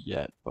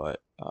yet,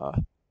 but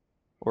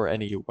or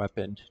any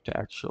weapon to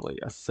actually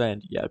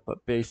ascend yet,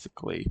 but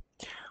basically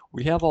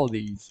we have all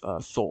these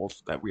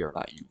souls that we are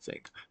not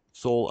using.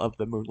 Soul of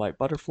the Moonlight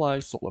Butterfly,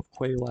 Soul of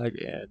Quelaag,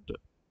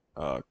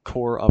 and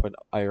Core of an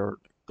Iron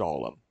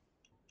Golem.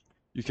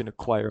 You can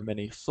acquire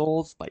many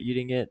souls by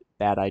eating it,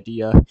 bad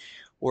idea,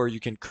 or you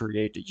can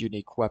create a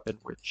unique weapon,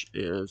 which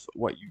is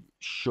what you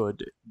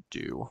should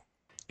do.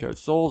 Because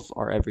souls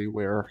are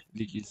everywhere,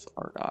 these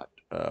are not.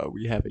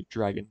 We have a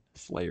Dragon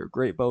Slayer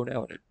Great Bow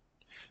now, and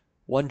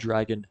one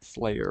Dragon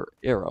Slayer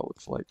arrow.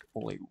 Looks like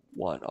only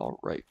one,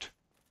 alright.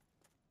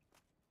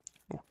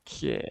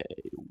 Okay,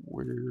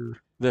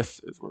 this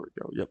is where we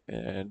go, yep,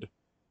 and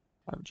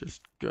I'm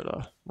just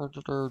gonna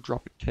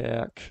drop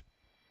attack.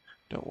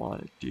 Don't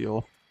want to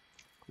deal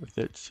with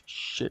its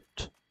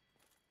shit.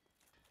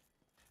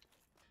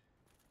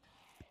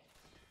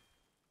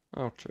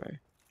 Okay.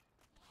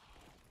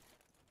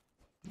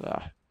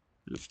 Ah,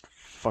 just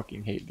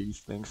fucking hate these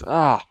things.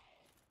 Ah,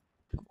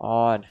 come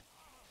on.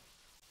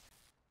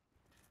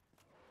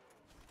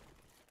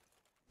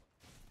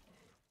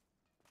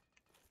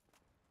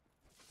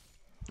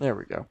 There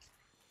we go.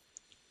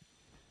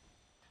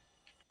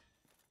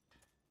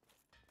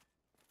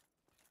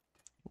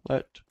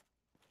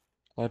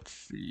 Let's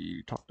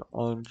see. Talk to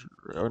Andre,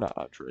 or not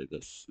Andre.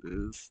 This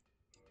is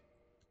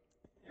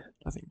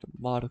nothing to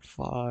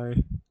modify.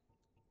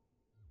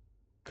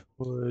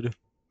 Could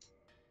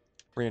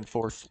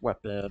reinforce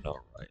weapon.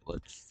 All right.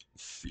 Let's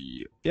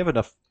see. We have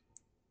enough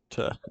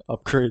to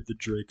upgrade the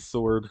Drake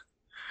sword.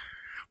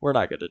 We're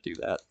not gonna do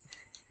that.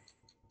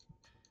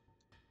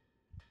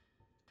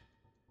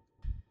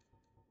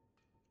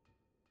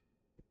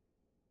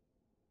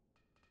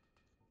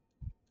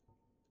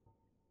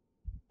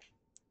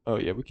 Oh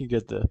yeah, we can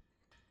get the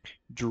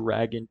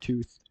Dragon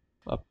Tooth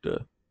up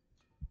to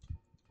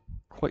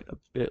quite a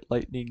bit.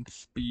 Lightning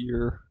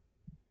Spear.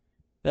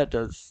 That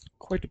does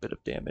quite a bit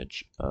of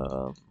damage.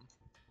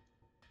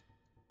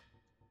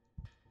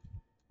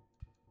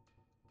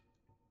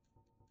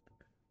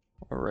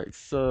 Alright,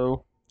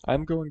 so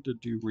I'm going to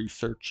do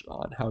research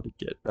on how to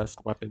get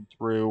best weapon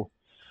through.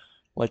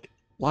 Like,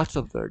 lots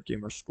of the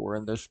gamer score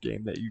in this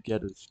game that you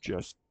get is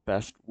just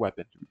best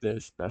weapon through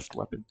this, best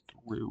weapon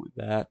through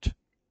that.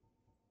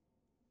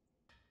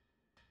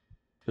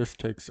 This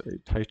takes a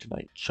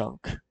Titanite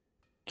chunk.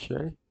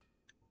 Okay.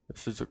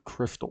 This is a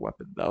crystal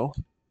weapon, though.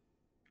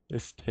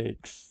 This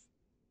takes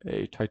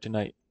a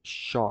Titanite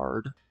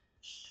shard.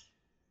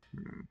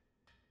 Hmm.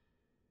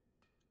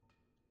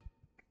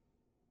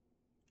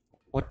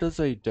 What does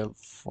a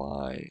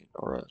divine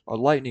or a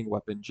lightning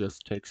weapon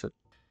just takes a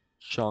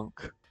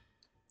chunk?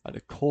 An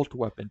occult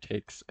weapon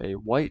takes a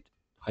white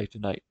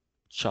titanite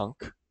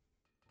chunk.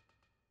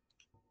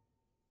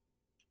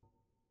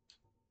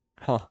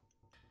 Huh.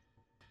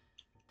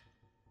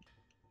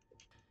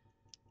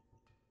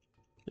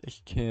 It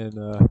can,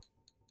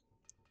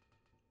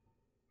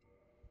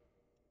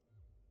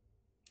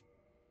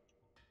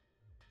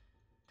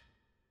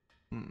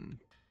 hmm.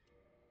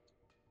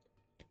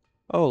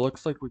 Oh,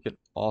 looks like we can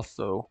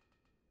also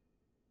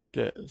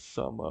get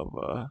some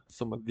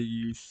of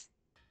these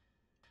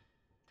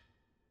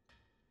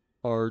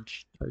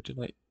large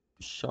titanite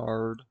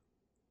shard.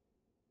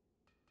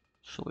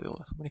 Actually,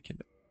 how many can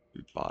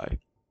we buy?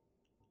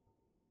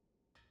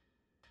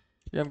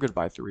 Yeah, I'm gonna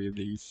buy 3 of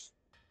these.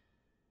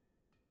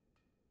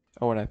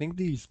 Oh, and I think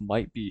these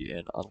might be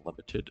in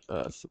unlimited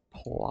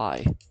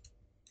supply.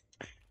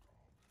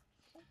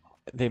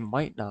 They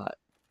might not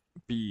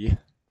be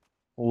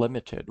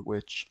limited,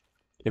 which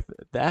if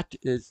that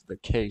is the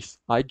case,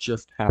 I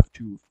just have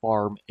to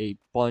farm a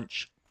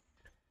bunch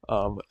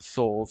of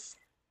souls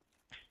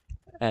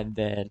and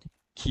then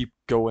keep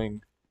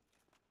going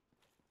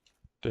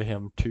to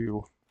him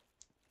to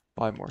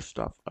buy more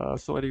stuff.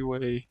 So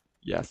anyway,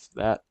 yes,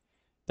 that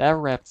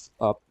wraps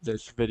up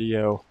this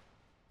video.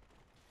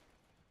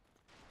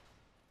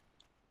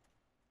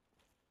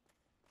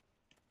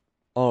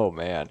 Oh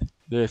man,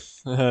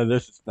 this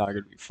this is not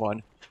gonna be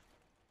fun.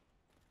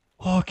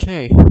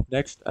 Okay,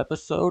 next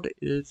episode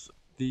is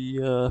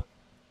the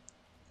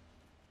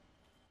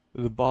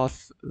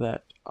boss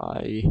that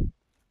I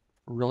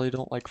really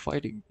don't like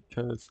fighting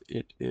because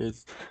it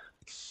is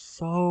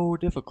so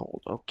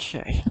difficult.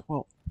 Okay,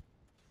 well,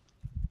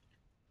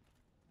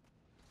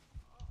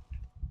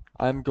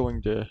 I'm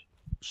going to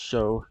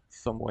show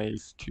some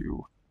ways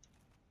to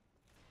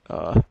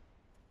uh,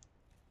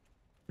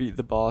 beat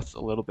the boss a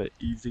little bit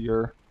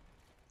easier.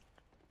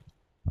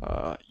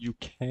 You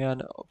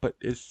can, but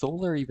is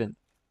Solar even?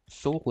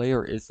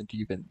 Solaire isn't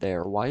even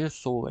there. Why is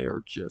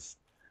Solaire just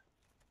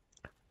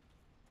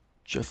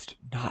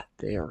not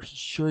there?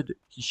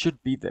 He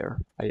should be there.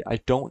 I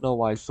don't know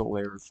why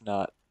Solaire is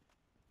not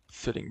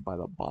sitting by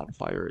the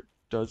bonfire. It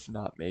does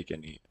not make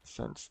any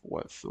sense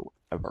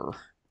whatsoever.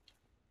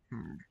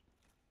 Hmm.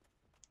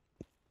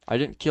 I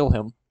didn't kill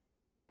him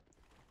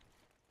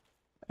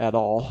at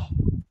all.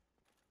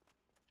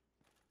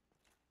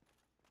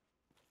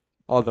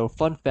 Although,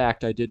 fun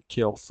fact, I did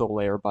kill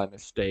Solaire by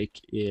mistake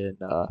in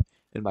uh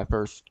my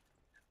first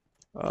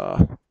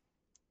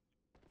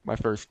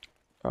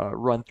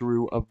run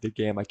through of the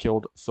game. I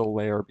killed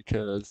Solaire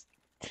because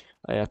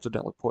I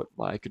accidentally put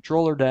my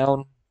controller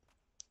down,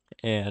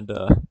 and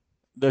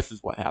this is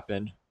what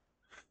happened.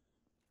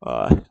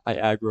 I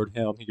aggroed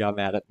him. He got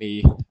mad at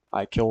me.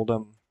 I killed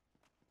him.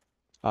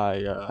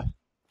 I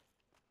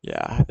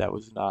yeah, that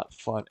was not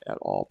fun at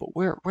all. But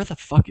where the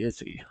fuck is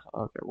he?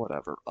 Okay,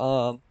 whatever.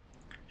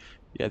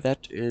 Yeah,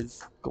 that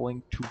is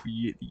going to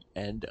be the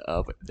end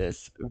of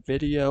this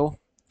video.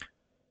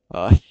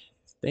 Uh,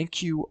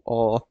 thank you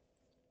all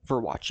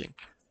for watching.